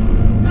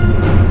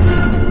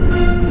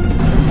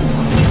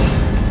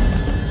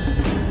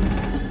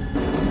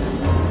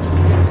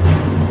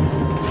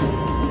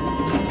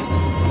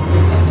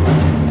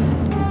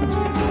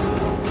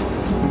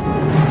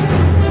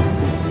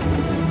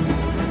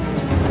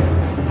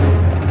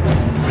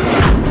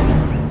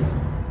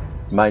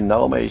 My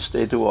name is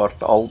Edward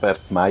Albert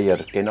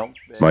Meyer.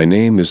 My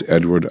name is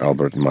Edward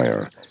Albert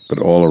Meyer, but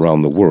all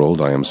around the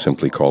world I am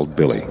simply called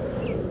Billy.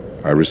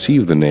 I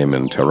received the name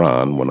in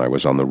Tehran when I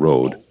was on the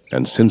road,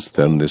 and since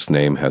then this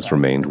name has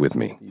remained with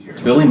me.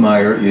 Billy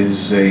Meyer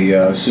is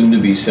a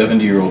soon-to-be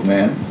 70-year-old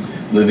man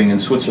living in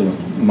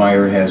Switzerland.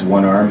 Meyer has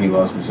one arm. He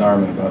lost his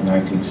arm in about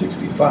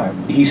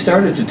 1965. He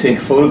started to take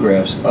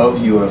photographs of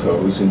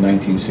UFOs in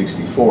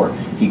 1964.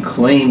 He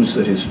claims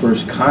that his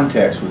first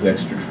contacts with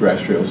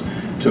extraterrestrials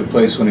took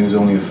place when he was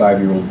only a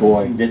 5-year-old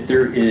boy. That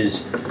there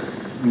is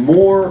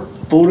more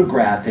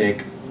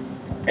photographic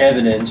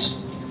evidence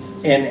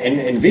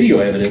and video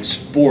evidence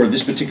for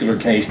this particular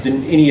case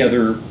than any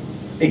other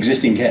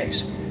existing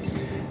case.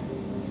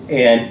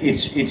 And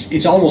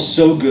it's almost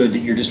so good that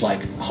you're just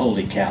like,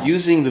 holy cow.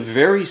 Using the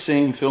very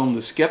same film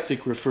the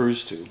skeptic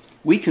refers to,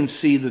 we can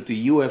see that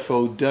the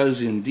UFO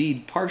does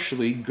indeed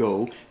partially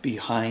go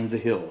behind the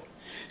hill.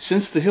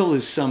 Since the hill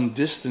is some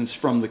distance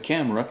from the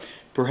camera,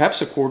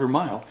 perhaps a quarter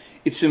mile,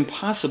 it's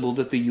impossible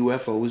that the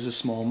UFO is a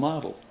small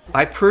model.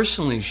 I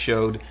personally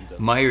showed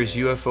Meyer's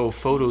UFO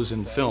photos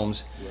and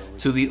films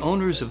to the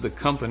owners of the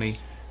company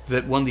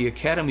that won the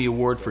Academy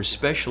Award for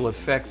Special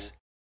Effects.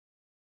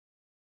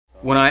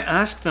 When I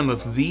asked them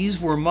if these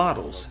were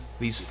models,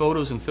 these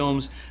photos and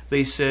films,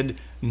 they said,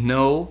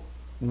 no,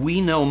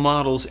 we know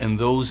models and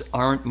those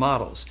aren't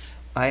models.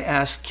 I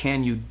asked,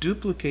 can you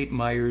duplicate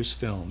Meyer's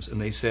films?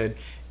 And they said,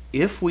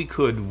 if we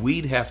could,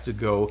 we'd have to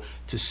go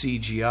to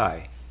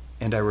CGI.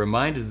 And I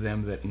reminded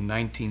them that in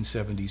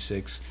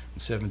 1976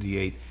 and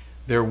 78,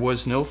 there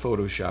was no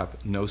Photoshop,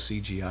 no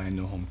CGI, and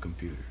no home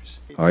computers.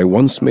 I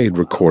once made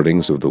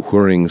recordings of the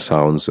whirring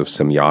sounds of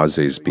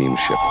Semyaze's beam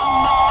ship.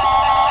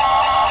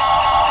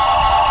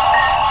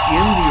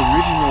 In the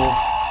original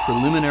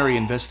preliminary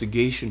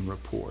investigation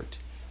report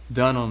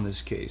done on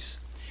this case,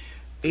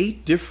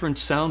 8 different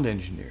sound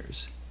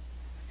engineers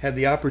had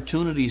the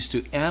opportunities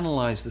to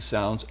analyze the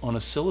sounds on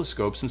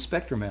oscilloscopes and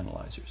spectrum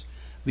analyzers.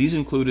 These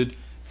included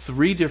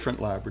 3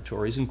 different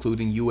laboratories,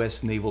 including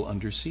U.S. Naval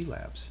Undersea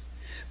Labs.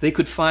 They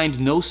could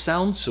find no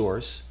sound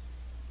source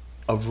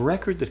of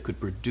record that could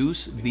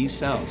produce these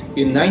sounds.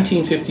 In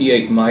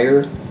 1958,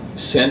 Meyer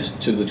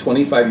sent to the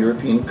 25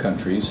 European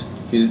countries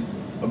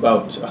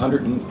about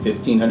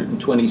 115,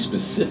 120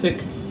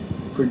 specific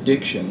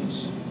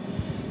predictions.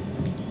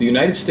 The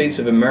United States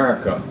of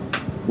America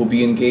will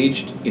be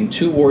engaged in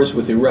 2 wars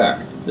with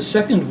Iraq. The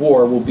second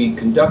war will be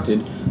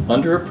conducted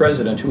under a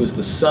president who is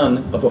the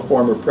son of a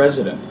former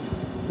president.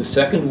 The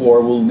second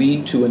war will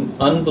lead to an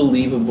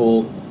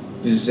unbelievable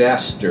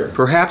disaster.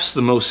 Perhaps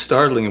the most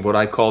startling of what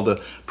I call the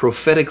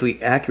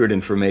prophetically accurate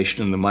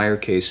information in the Meyer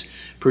case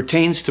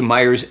pertains to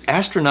Meyer's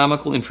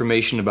astronomical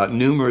information about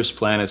numerous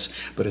planets,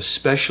 but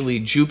especially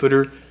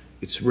Jupiter,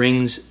 its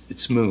rings,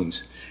 its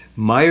moons.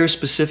 Meyer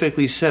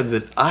specifically said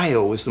that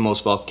Io was the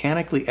most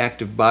volcanically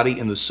active body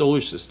in the solar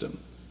system.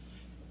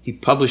 He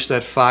published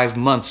that 5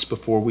 months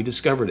before we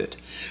discovered it.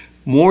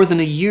 More than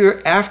a year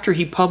after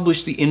he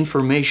published the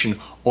information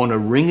on a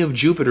ring of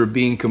Jupiter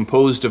being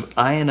composed of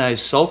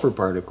ionized sulfur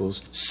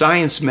particles,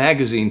 Science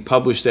magazine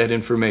published that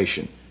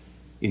information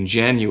in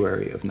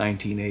January of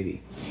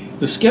 1980.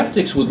 The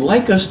skeptics would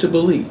like us to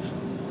believe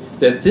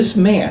that this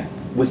man,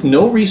 with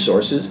no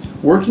resources,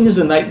 working as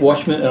a night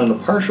watchman and on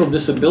a partial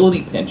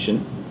disability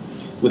pension,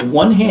 with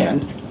one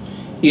hand,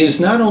 is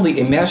not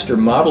only a master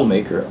model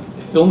maker,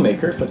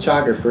 filmmaker,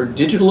 photographer,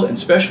 digital and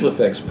special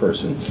effects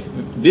person,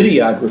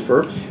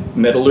 videographer,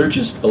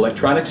 metallurgist,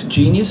 electronics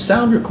genius,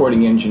 sound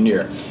recording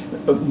engineer,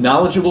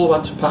 knowledgeable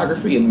about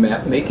topography and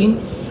map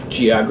making,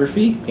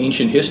 geography,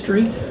 ancient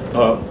history,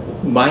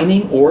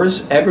 mining,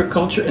 ores,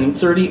 agriculture, and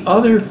 30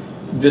 other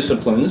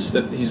disciplines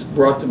that he's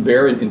brought to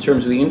bear in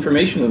terms of the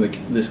information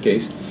in this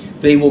case.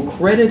 They will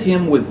credit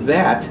him with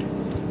that,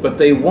 but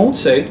they won't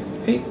say,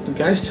 hey, the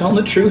guy's telling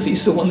the truth,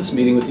 he's the one that's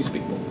meeting with these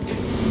people.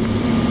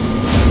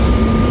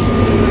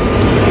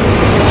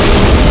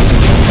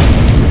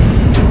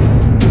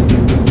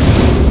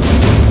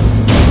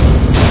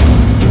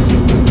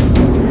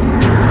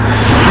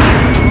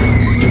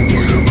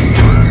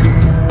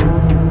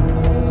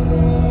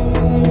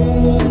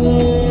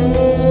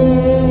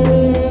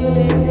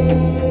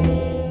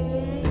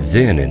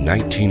 Then in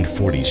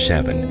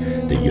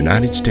 1947, the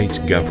United States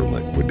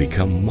government would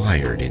become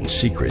mired in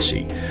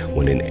secrecy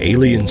when an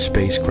alien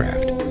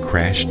spacecraft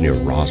crashed near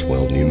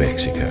Roswell, New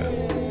Mexico.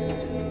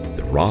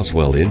 The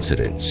Roswell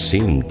incident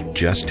seemed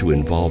just to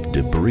involve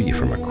debris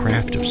from a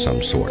craft of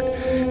some sort,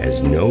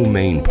 as no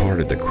main part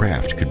of the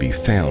craft could be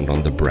found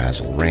on the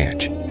Brazel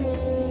Ranch.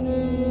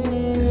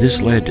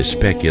 This led to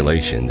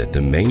speculation that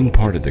the main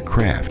part of the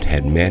craft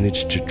had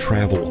managed to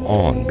travel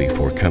on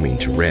before coming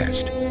to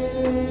rest.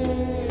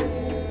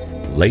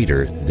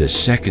 Later, the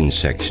second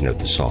section of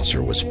the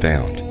saucer was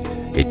found.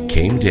 It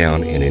came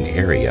down in an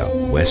area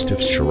west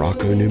of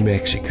Sirocco, New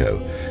Mexico,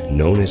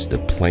 known as the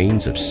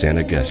Plains of San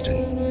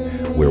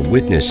Agustin, where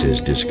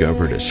witnesses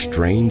discovered a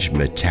strange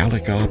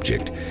metallic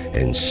object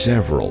and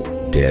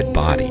several dead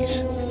bodies.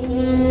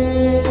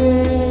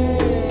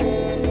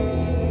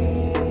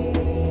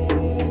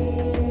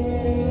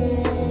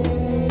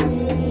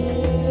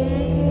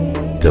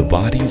 The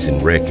bodies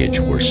and wreckage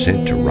were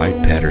sent to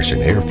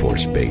Wright-Patterson Air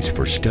Force Base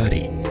for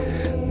study.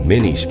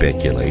 Many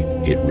speculate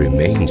it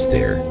remains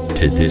there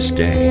to this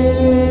day.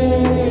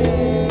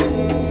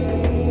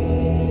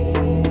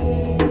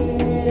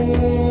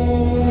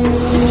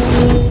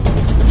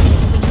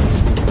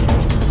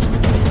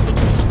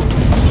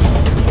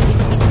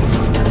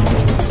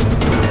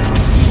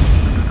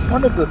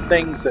 One of the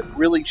things that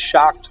really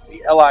shocked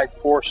the Allied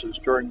forces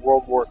during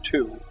World War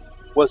II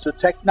was the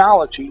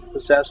technology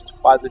possessed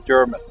by the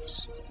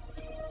Germans.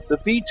 The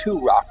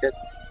V-2 rocket,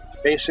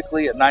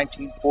 basically a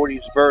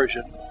 1940s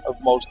version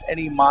of most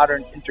any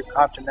modern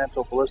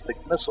intercontinental ballistic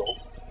missile,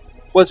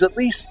 was at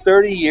least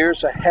 30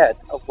 years ahead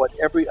of what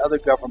every other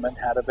government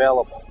had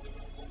available.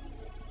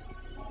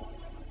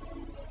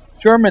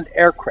 German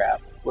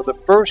aircraft were the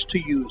first to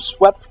use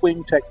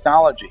swept-wing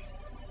technology,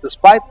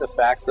 despite the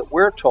fact that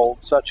we're told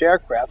such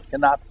aircraft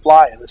cannot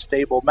fly in a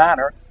stable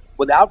manner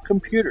without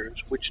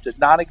computers, which did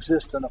not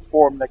exist in a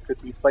form that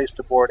could be placed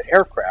aboard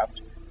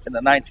aircraft in the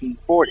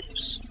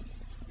 1940s.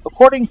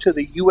 According to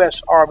the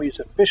U.S. Army's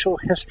official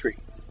history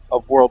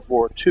of World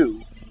War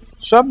II,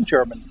 some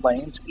German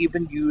planes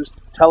even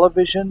used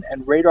television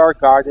and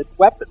radar-guarded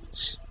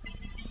weapons.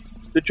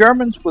 The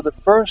Germans were the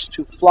first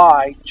to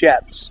fly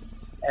jets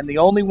and the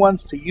only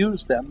ones to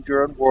use them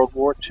during World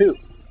War II.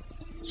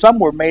 Some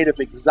were made of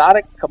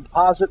exotic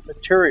composite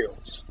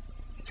materials,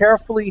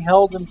 carefully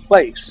held in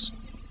place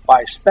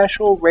by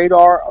special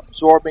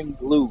radar-absorbing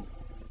glue.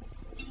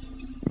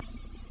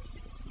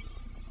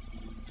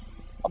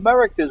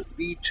 America's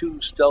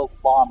V-2 stealth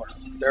bomber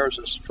bears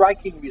a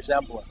striking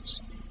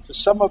resemblance to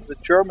some of the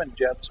German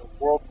jets of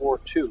World War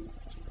II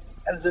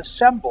and is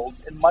assembled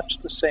in much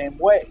the same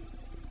way.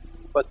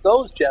 But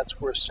those jets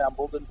were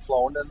assembled and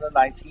flown in the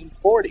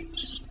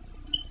 1940s.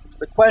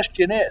 The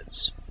question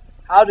is,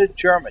 how did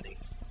Germany,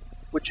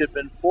 which had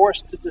been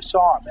forced to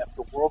disarm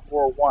after World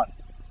War I,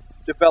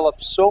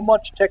 develop so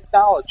much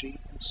technology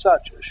in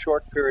such a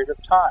short period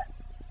of time?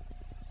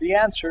 The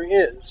answer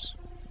is,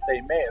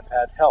 they may have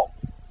had help.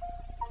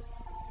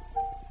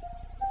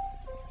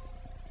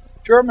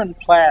 German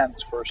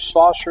plans for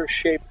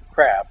saucer-shaped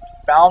craft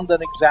found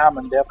and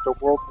examined after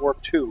World War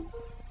II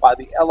by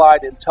the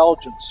Allied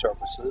intelligence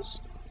services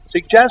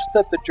suggest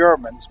that the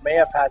Germans may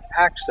have had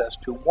access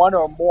to one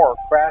or more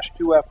crashed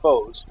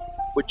UFOs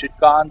which had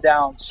gone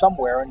down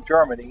somewhere in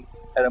Germany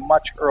at a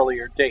much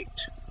earlier date.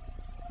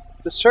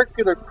 The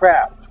circular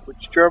craft,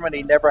 which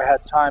Germany never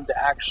had time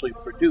to actually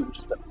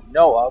produce that we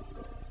know of,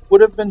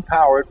 would have been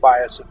powered by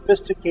a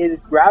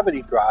sophisticated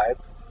gravity drive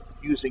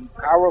using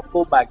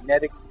powerful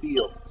magnetic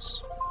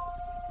fields.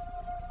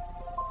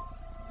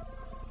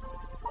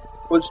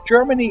 Was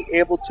Germany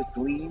able to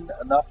glean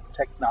enough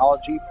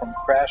technology from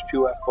crashed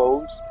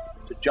UFOs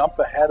to jump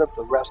ahead of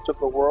the rest of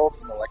the world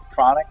in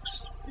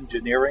electronics,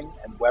 engineering,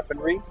 and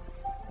weaponry?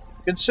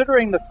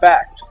 Considering the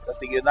fact that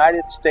the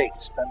United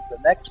States spent the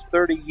next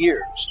 30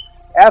 years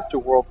after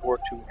World War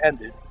II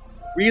ended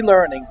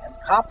relearning and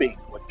copying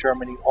what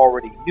Germany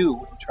already knew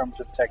in terms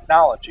of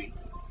technology,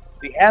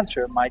 the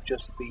answer might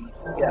just be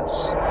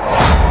yes.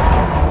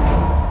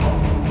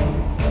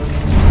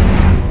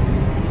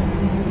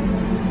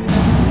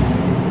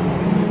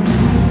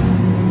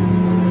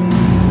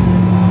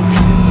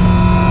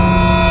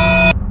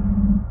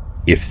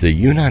 If the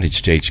United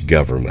States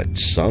government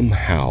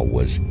somehow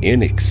was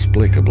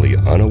inexplicably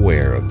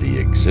unaware of the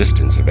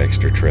existence of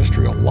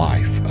extraterrestrial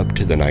life up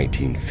to the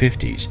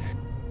 1950s,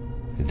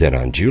 then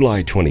on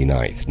July 29,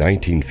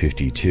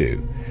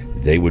 1952,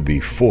 they would be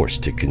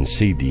forced to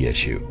concede the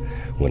issue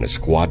when a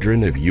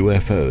squadron of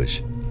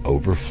UFOs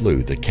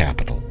overflew the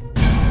Capitol.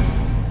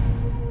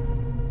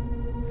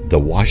 The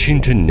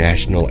Washington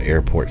National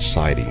Airport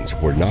sightings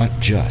were not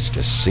just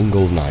a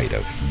single night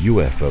of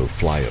UFO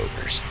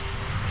flyovers.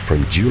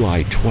 From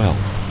July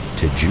 12th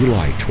to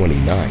July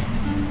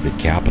 29th, the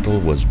Capitol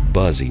was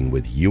buzzing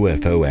with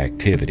UFO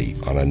activity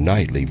on a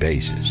nightly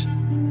basis.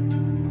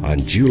 On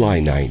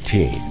July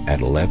 19th at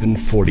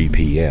 11:40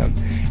 p.m.,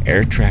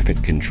 Air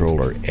Traffic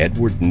Controller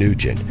Edward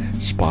Nugent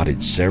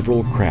spotted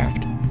several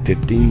craft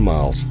 15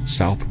 miles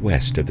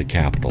southwest of the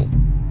Capitol.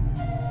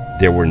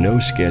 There were no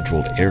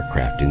scheduled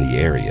aircraft in the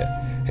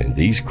area, and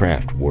these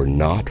craft were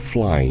not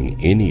flying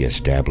any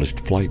established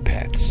flight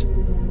paths.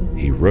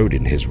 He wrote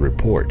in his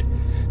report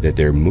that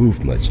their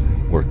movements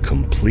were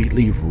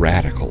completely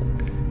radical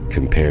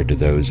compared to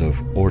those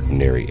of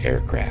ordinary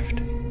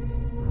aircraft.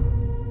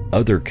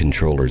 Other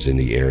controllers in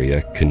the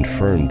area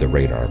confirmed the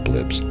radar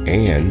blips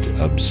and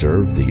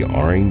observed the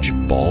orange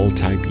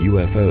ball-type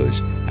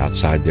UFOs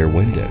outside their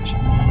windows.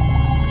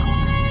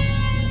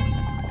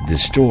 The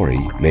story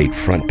made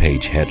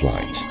front-page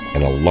headlines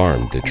and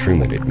alarmed the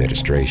Truman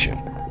administration.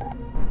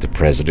 The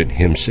president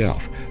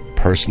himself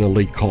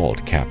personally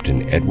called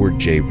Captain Edward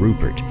J.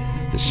 Rupert,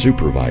 the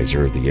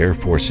supervisor of the Air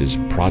Force's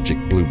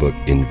Project Blue Book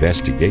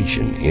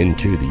investigation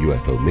into the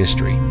UFO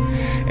mystery,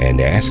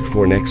 and asked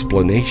for an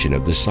explanation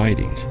of the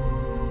sightings.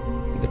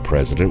 The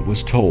president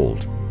was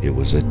told it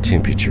was a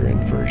temperature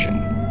inversion.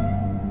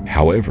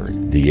 However,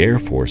 the Air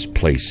Force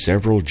placed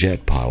several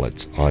jet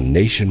pilots on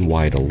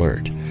nationwide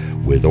alert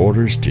with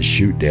orders to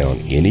shoot down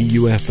any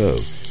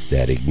UFO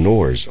that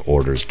ignores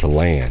orders to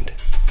land.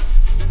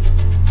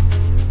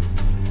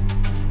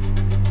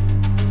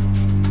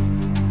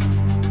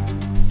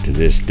 To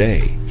this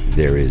day,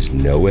 there is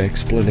no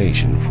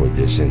explanation for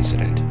this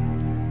incident.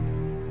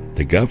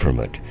 The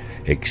government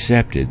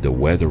accepted the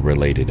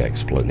weather-related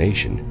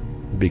explanation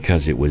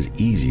because it was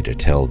easy to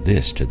tell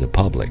this to the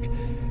public,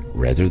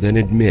 rather than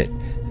admit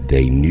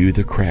they knew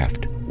the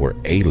craft were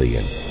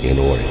alien in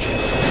origin.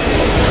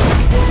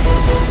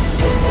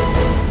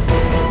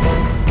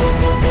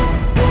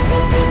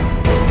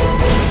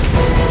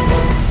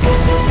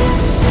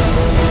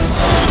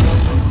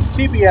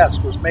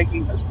 CBS was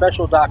making a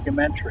special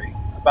documentary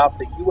about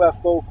the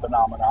UFO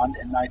phenomenon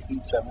in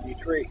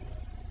 1973.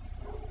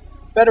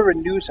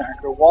 Veteran news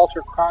anchor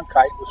Walter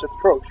Cronkite was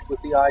approached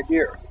with the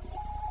idea.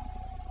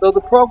 Though the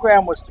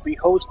program was to be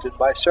hosted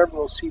by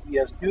several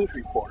CBS News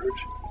reporters,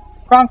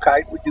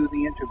 Cronkite would do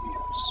the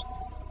interviews.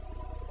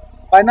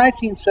 By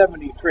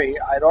 1973,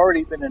 I'd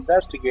already been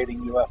investigating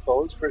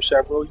UFOs for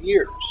several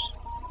years.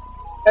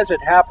 As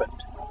it happened,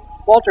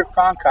 Walter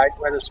Cronkite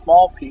read a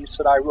small piece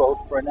that I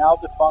wrote for a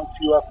now-defunct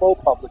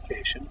UFO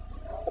publication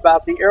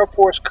about the Air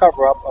Force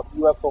cover-up of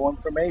UFO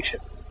information.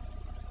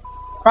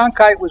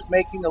 Cronkite was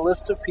making a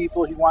list of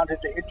people he wanted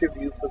to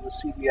interview for the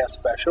CBS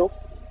special,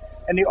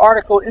 and the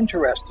article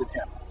interested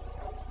him.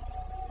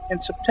 In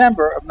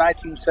September of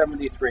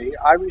 1973,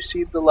 I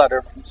received a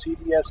letter from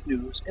CBS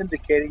News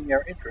indicating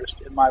their interest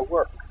in my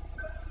work.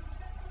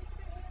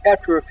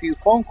 After a few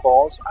phone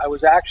calls, I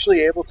was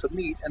actually able to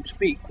meet and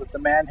speak with the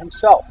man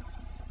himself.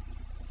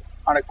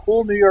 On a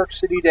cool New York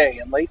City day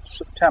in late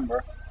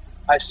September,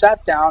 I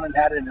sat down and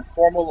had an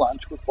informal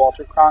lunch with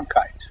Walter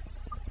Cronkite.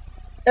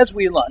 As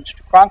we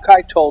lunched,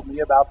 Cronkite told me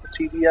about the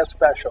TBS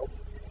special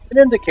and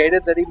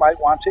indicated that he might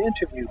want to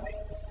interview me.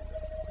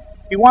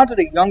 He wanted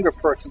a younger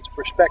person's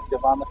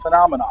perspective on the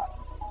phenomenon.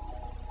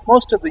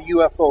 Most of the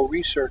UFO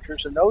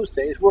researchers in those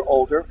days were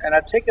older and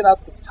had taken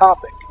up the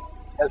topic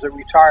as a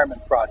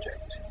retirement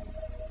project.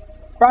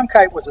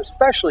 Cronkite was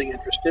especially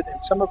interested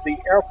in some of the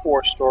Air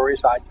Force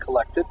stories I'd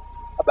collected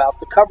about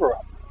the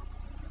cover-up.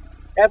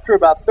 After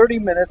about 30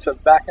 minutes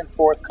of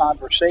back-and-forth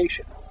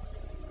conversation,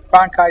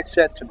 Cronkite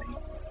said to me,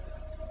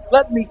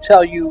 "Let me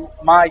tell you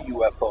my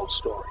UFO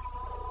story."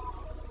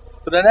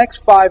 For the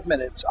next 5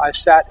 minutes, I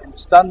sat in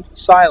stunned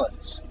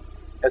silence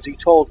as he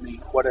told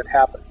me what had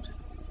happened.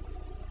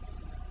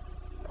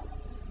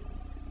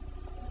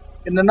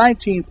 In the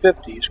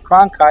 1950s,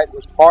 Cronkite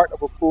was part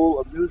of a pool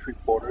of news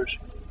reporters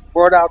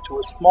brought out to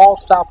a small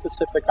South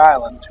Pacific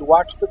island to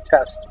watch the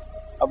test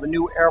of a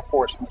new Air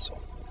Force missile.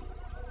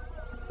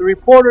 The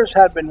reporters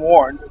had been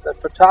warned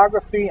that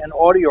photography and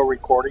audio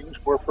recordings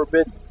were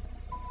forbidden.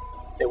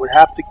 They would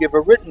have to give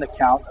a written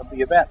account of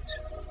the event.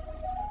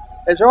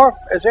 As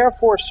Air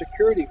Force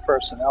security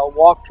personnel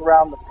walked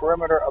around the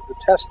perimeter of the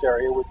test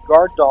area with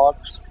guard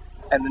dogs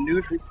and the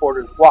news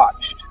reporters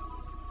watched,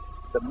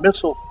 the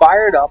missile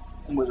fired up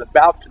and was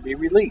about to be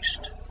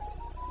released.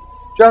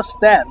 Just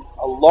then,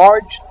 a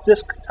large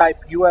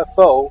disc-type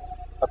UFO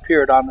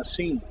appeared on the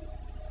scene.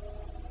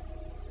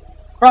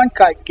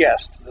 Cronkite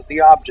guessed that the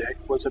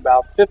object was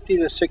about 50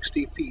 to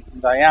 60 feet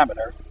in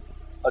diameter,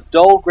 a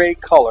dull gray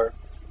color,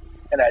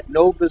 and had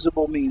no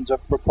visible means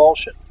of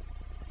propulsion.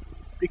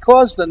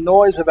 Because the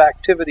noise of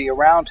activity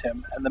around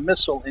him and the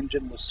missile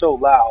engine was so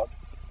loud,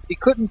 he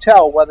couldn't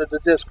tell whether the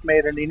disc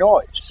made any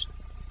noise.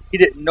 He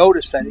didn't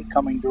notice any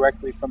coming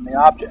directly from the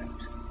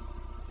object.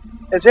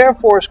 As Air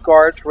Force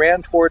guards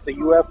ran toward the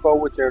UFO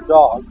with their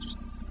dogs,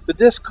 the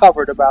disc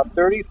hovered about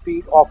 30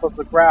 feet off of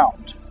the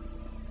ground.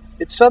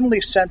 It suddenly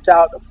sent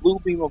out a blue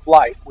beam of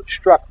light which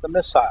struck the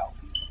missile.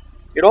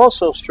 It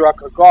also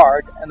struck a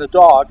guard and a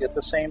dog at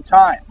the same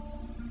time.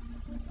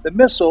 The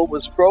missile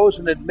was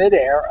frozen in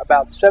midair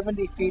about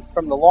 70 feet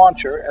from the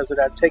launcher as it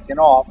had taken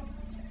off,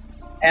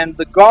 and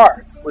the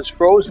guard was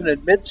frozen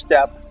in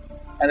mid-step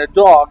and a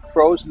dog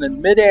frozen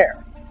in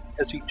midair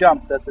as he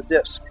jumped at the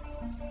disc.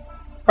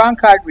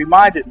 Cronkite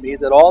reminded me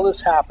that all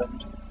this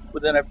happened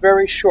within a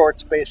very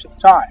short space of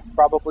time,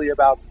 probably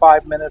about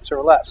 5 minutes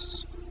or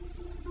less.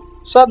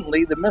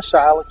 Suddenly, the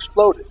missile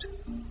exploded.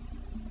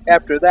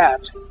 After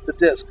that, the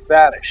the disc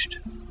vanished.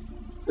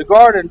 The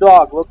guard and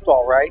dog looked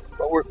all right,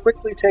 but were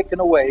quickly taken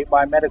away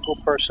by medical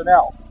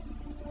personnel.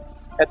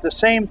 At the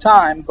same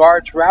time,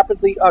 guards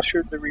rapidly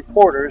ushered the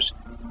reporters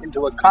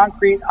into a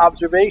concrete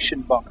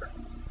observation bunker.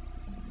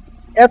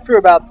 After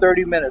about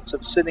 30 minutes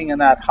of sitting in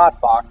that hot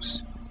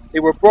box, they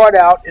were brought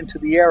out into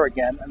the air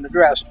again and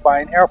addressed by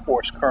an Air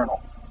Force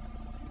colonel.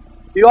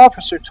 The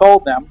officer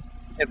told them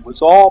it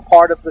was all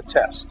part of the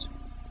test.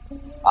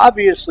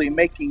 Obviously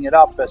making it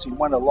up as he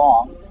went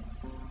along,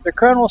 the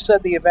colonel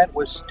said the event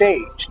was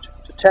staged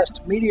to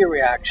test media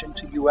reaction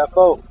to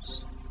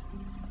UFOs.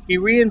 He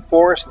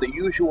reinforced the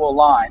usual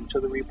line to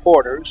the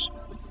reporters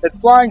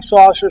that flying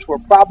saucers were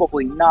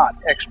probably not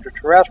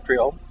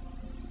extraterrestrial,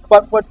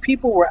 but what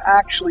people were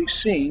actually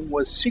seeing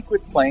was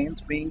secret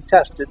planes being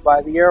tested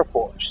by the Air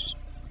Force.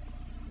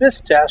 This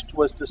test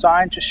was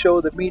designed to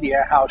show the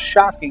media how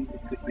shocking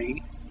it could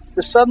be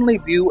to suddenly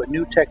view a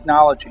new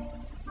technology.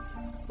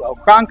 Well,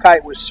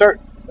 Cronkite was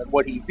certain that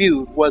what he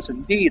viewed was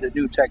indeed a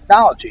new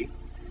technology,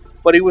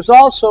 but he was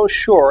also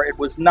sure it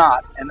was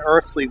not an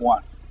earthly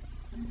one.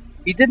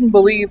 He didn't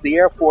believe the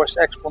Air Force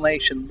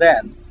explanation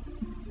then,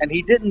 and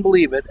he didn't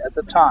believe it at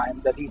the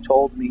time that he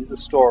told me the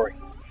story.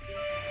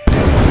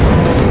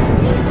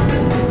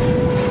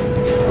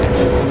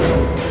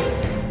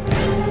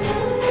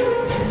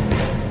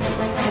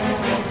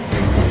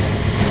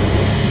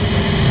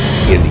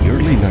 In the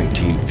early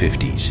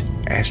 1950s,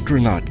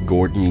 astronaut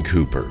Gordon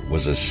Cooper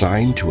was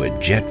assigned to a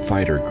jet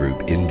fighter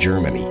group in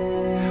Germany.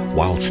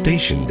 While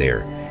stationed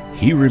there,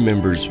 he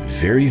remembers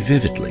very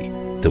vividly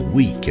the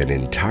weak and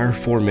entire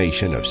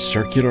formation of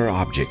circular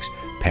objects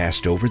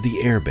passed over the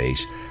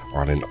airbase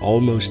on an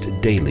almost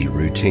daily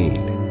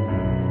routine.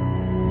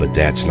 But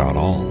that's not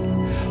all.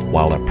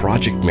 While a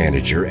project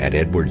manager at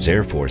Edwards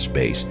Air Force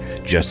Base,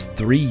 just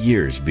 3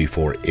 years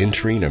before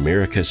entering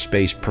America's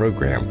space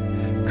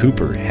program,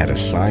 Cooper had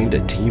assigned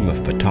a team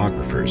of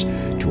photographers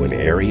to an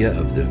area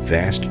of the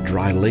vast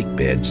dry lake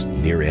beds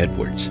near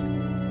Edwards.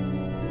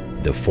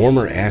 The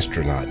former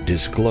astronaut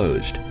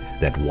disclosed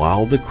that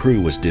while the crew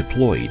was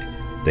deployed,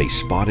 they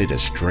spotted a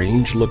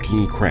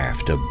strange-looking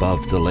craft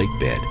above the lake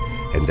bed,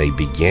 and they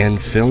began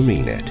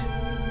filming it.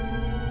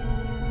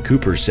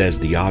 Cooper says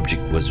the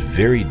object was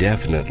very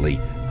definitely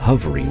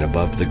hovering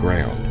above the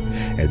ground,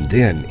 and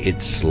then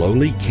it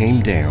slowly came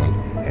down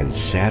and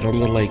sat on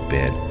the lake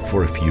bed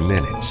for a few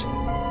minutes.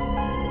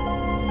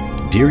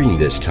 During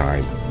this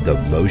time, the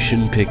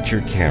motion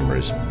picture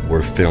cameras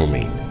were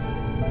filming.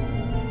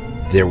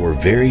 There were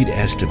varied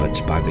estimates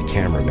by the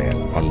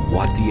cameraman on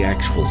what the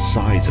actual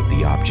size of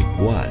the object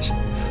was,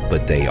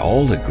 but they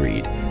all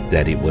agreed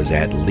that it was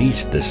at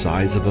least the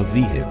size of a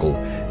vehicle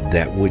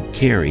that would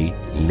carry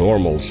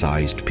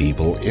normal-sized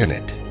people in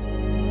it.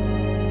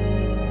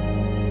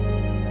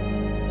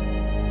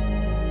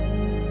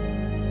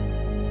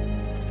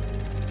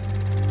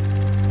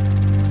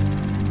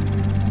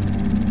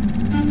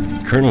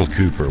 Colonel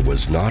Cooper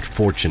was not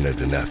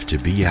fortunate enough to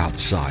be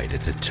outside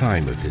at the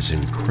time of this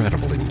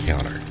incredible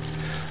encounter,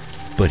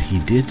 but he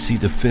did see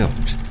the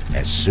films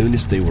as soon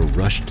as they were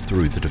rushed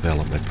through the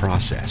development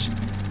process.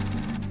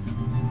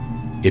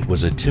 It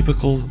was a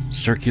typical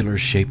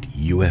circular-shaped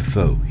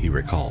UFO, he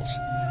recalls.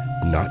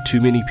 Not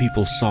too many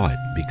people saw it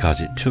because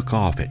it took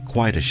off at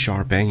quite a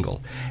sharp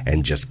angle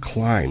and just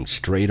climbed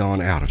straight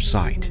on out of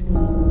sight.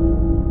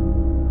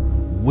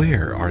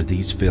 Where are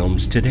these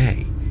films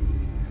today?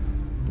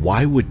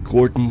 Why would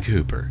Gordon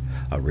Cooper,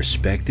 a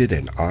respected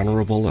and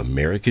honorable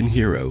American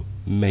hero,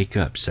 make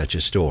up such a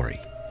story?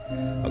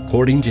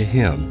 According to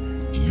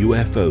him,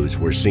 UFOs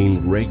were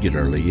seen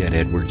regularly at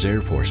Edwards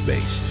Air Force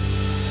Base.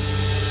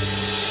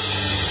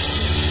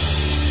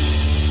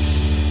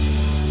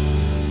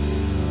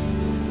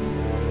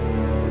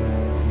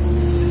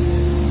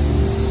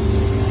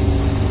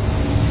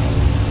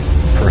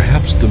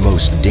 Perhaps the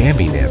most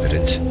damning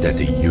evidence that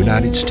the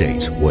United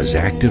States was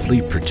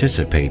actively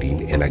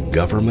participating in a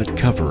government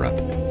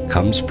cover-up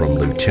comes from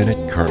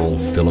Lieutenant Colonel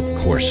Philip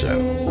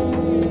Corso.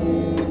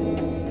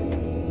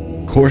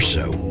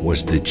 Corso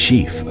was the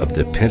chief of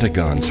the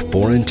Pentagon's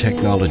Foreign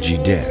Technology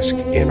Desk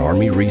in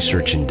Army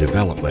Research and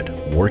Development,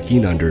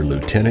 working under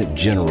Lieutenant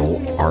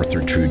General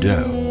Arthur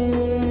Trudeau.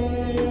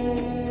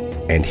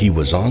 And he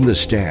was on the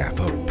staff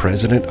of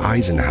President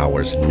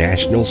Eisenhower's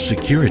National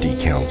Security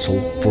Council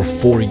for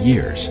 4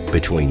 years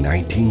between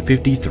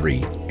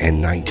 1953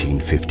 and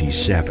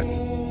 1957.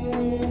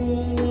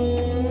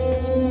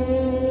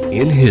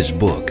 In his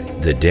book,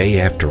 The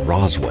Day After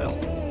Roswell,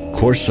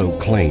 Corso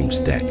claims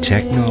that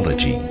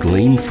technology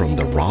gleaned from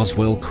the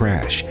Roswell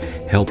crash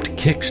helped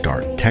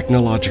kickstart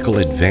technological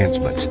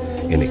advancements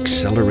in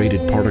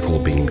accelerated particle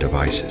beam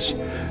devices,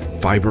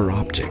 fiber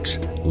optics,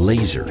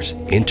 lasers,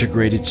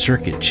 integrated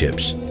circuit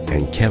chips,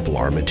 and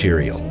Kevlar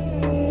material.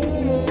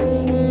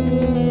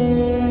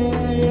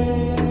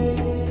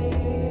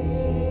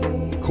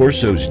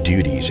 Corso's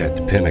duties at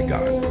the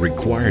Pentagon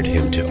required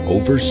him to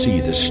oversee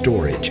the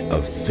storage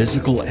of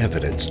physical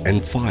evidence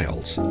and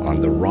files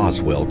on the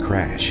Roswell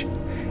crash,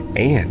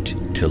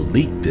 and to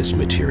leak this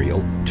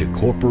material to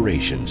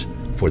corporations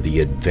for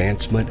the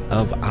advancement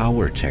of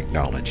our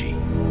technology.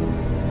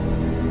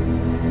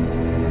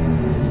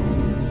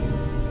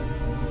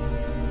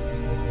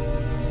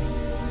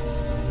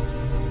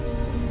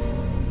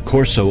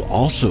 Corso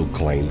also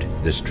claimed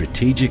the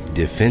Strategic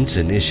Defense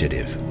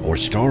Initiative, or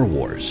Star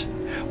Wars,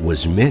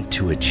 was meant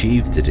to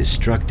achieve the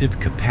destructive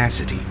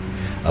capacity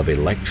of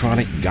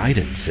electronic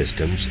guidance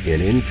systems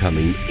in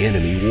incoming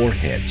enemy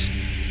warheads,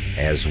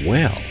 as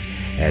well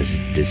as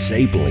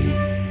disabling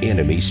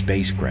enemy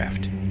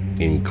spacecraft,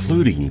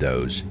 including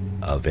those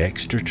of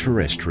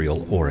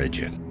extraterrestrial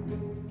origin.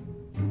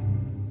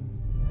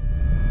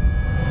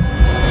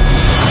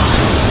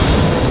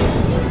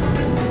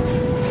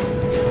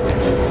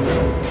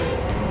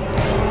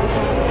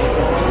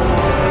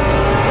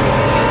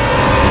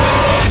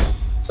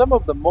 Some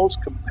of the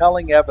most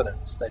compelling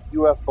evidence that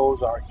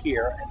UFOs are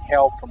here and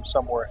hailed from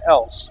somewhere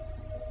else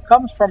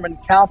comes from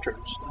encounters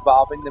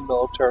involving the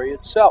military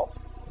itself.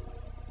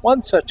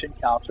 One such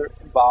encounter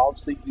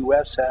involves the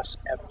USS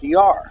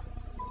FDR.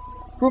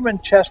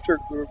 Crewman Chester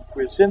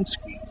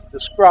Grzinski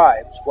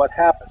describes what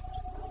happened.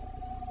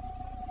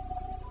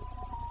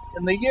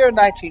 In the year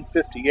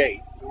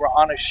 1958, we were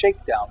on a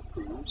shakedown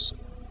cruise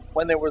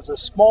when there was a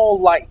small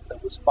light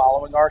that was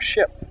following our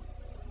ship.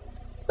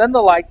 Then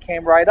the light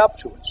came right up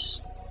to us.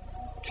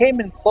 It came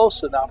in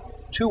close enough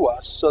to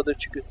us so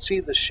that you could see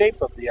the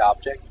shape of the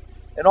object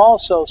and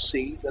also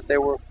see that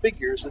there were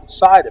figures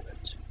inside of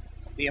it.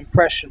 The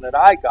impression that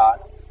I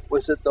got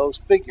was that those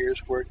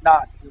figures were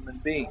not human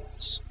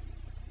beings.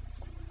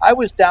 I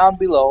was down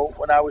below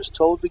when I was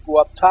told to go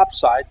up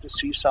topside to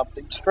see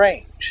something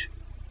strange.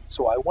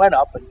 So I went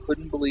up and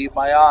couldn't believe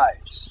my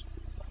eyes.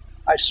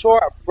 I saw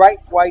a bright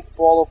white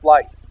ball of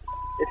light.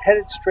 It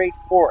headed straight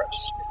for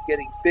us and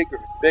getting bigger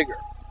and bigger.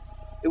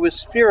 It was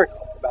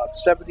spherical, about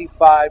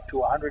 75 to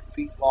 100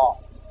 feet long.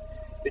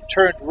 It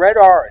turned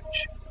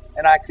red-orange,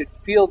 and I could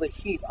feel the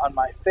heat on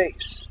my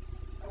face.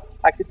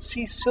 I could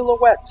see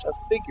silhouettes of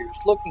figures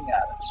looking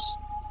at us.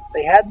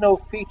 They had no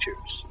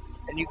features,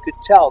 and you could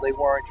tell they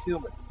weren't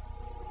human.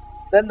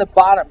 Then the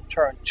bottom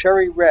turned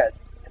cherry red,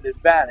 and it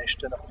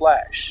vanished in a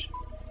flash.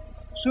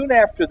 Soon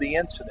after the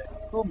incident,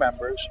 crew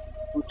members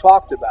who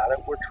talked about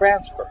it were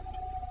transferred.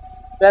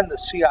 Then the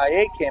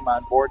CIA came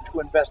on board to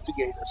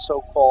investigate a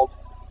so-called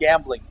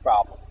gambling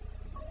problem.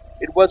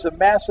 It was a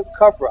massive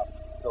cover-up,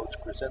 notes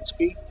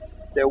Grzinski.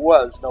 There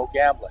was no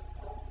gambling.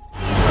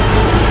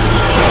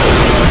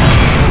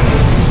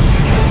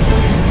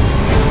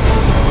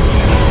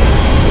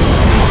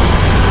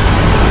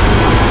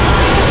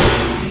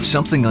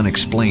 Something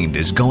unexplained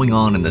is going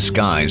on in the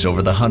skies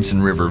over the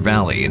Hudson River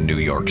Valley in New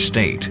York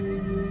State.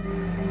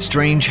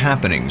 Strange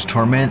happenings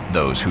torment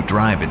those who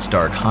drive its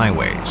dark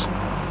highways.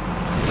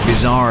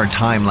 Bizarre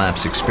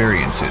time-lapse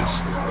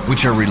experiences,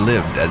 which are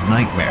relived as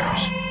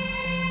nightmares.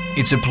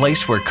 It's a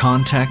place where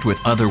contact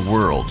with other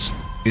worlds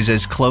is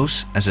as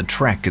close as a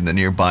trek in the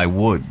nearby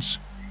woods.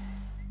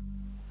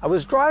 I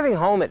was driving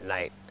home at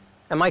night,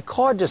 and my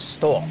car just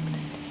stalled.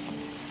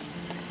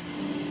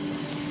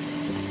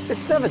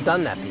 It's never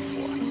done that before.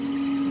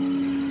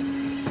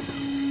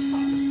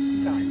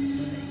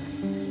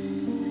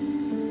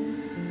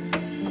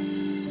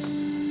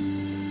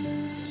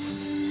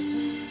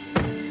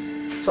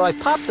 So I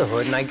popped the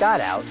hood and I got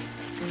out,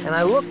 and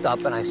I looked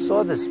up and I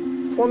saw this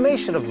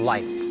formation of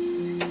lights.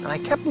 And I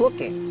kept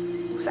looking.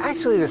 It was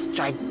actually this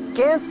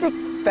gigantic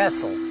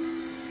vessel.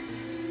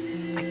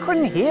 I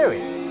couldn't hear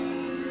it.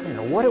 I didn't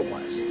know what it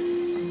was.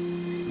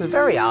 It was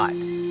very odd.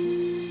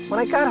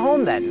 When I got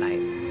home that night,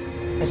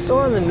 I saw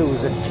on the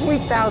news that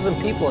 3,000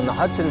 people in the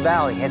Hudson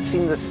Valley had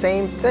seen the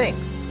same thing.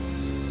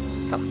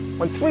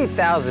 When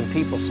 3,000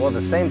 people saw the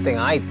same thing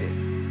I did,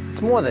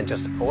 it's more than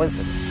just a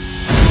coincidence.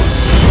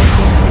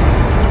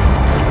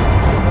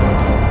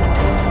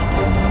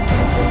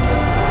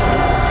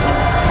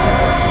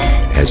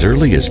 As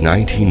early as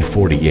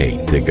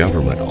 1948, the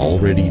government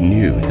already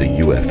knew the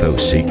UFO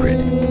secret.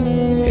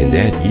 In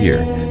that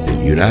year,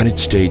 the United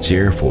States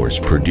Air Force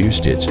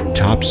produced its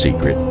top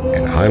secret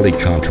and highly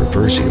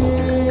controversial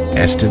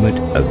estimate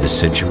of the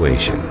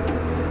situation,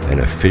 an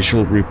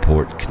official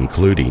report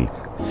concluding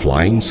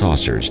flying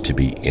saucers to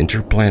be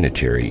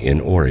interplanetary in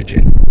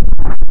origin.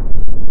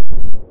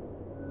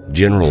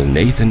 General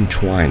Nathan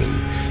Twining,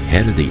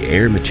 head of the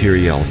Air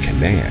Materiel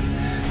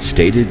Command,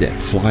 stated that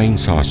flying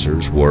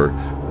saucers were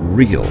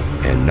real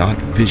and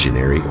not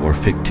visionary or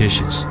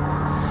fictitious,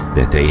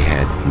 that they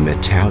had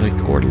metallic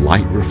or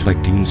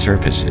light-reflecting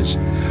surfaces,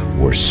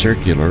 were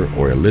circular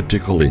or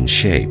elliptical in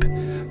shape,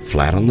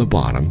 flat on the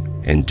bottom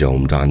and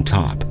domed on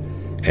top,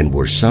 and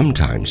were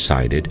sometimes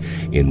sighted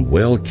in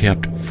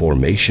well-kept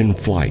formation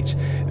flights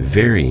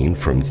varying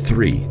from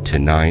 3 to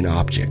 9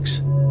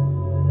 objects.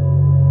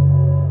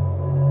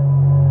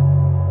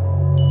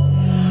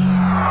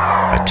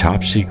 A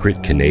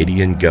top-secret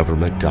Canadian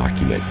government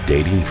document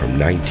dating from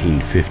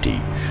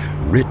 1950,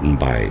 written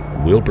by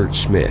Wilbert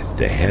Smith,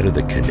 the head of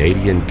the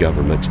Canadian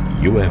government's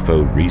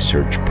UFO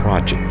research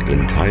project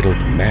entitled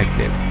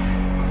Magnet,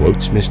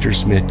 quotes Mr.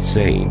 Smith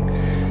saying,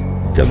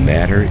 The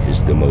matter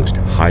is the most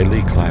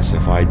highly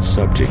classified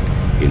subject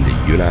in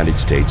the United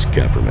States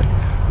government,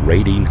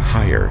 rating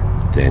higher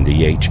than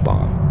the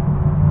H-bomb.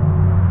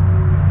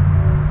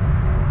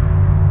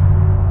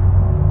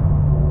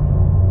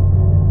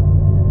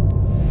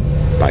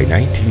 By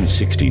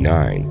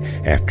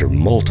 1969, after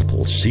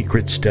multiple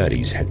secret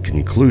studies had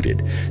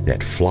concluded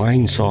that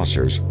flying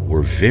saucers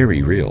were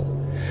very real,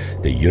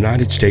 the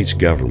United States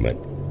government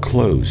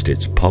closed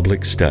its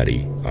public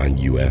study on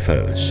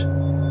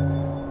UFOs.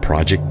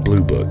 Project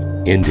Blue Book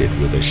ended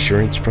with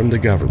assurance from the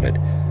government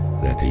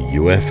that the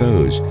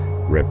UFOs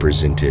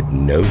represented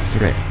no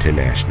threat to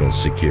national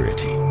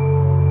security.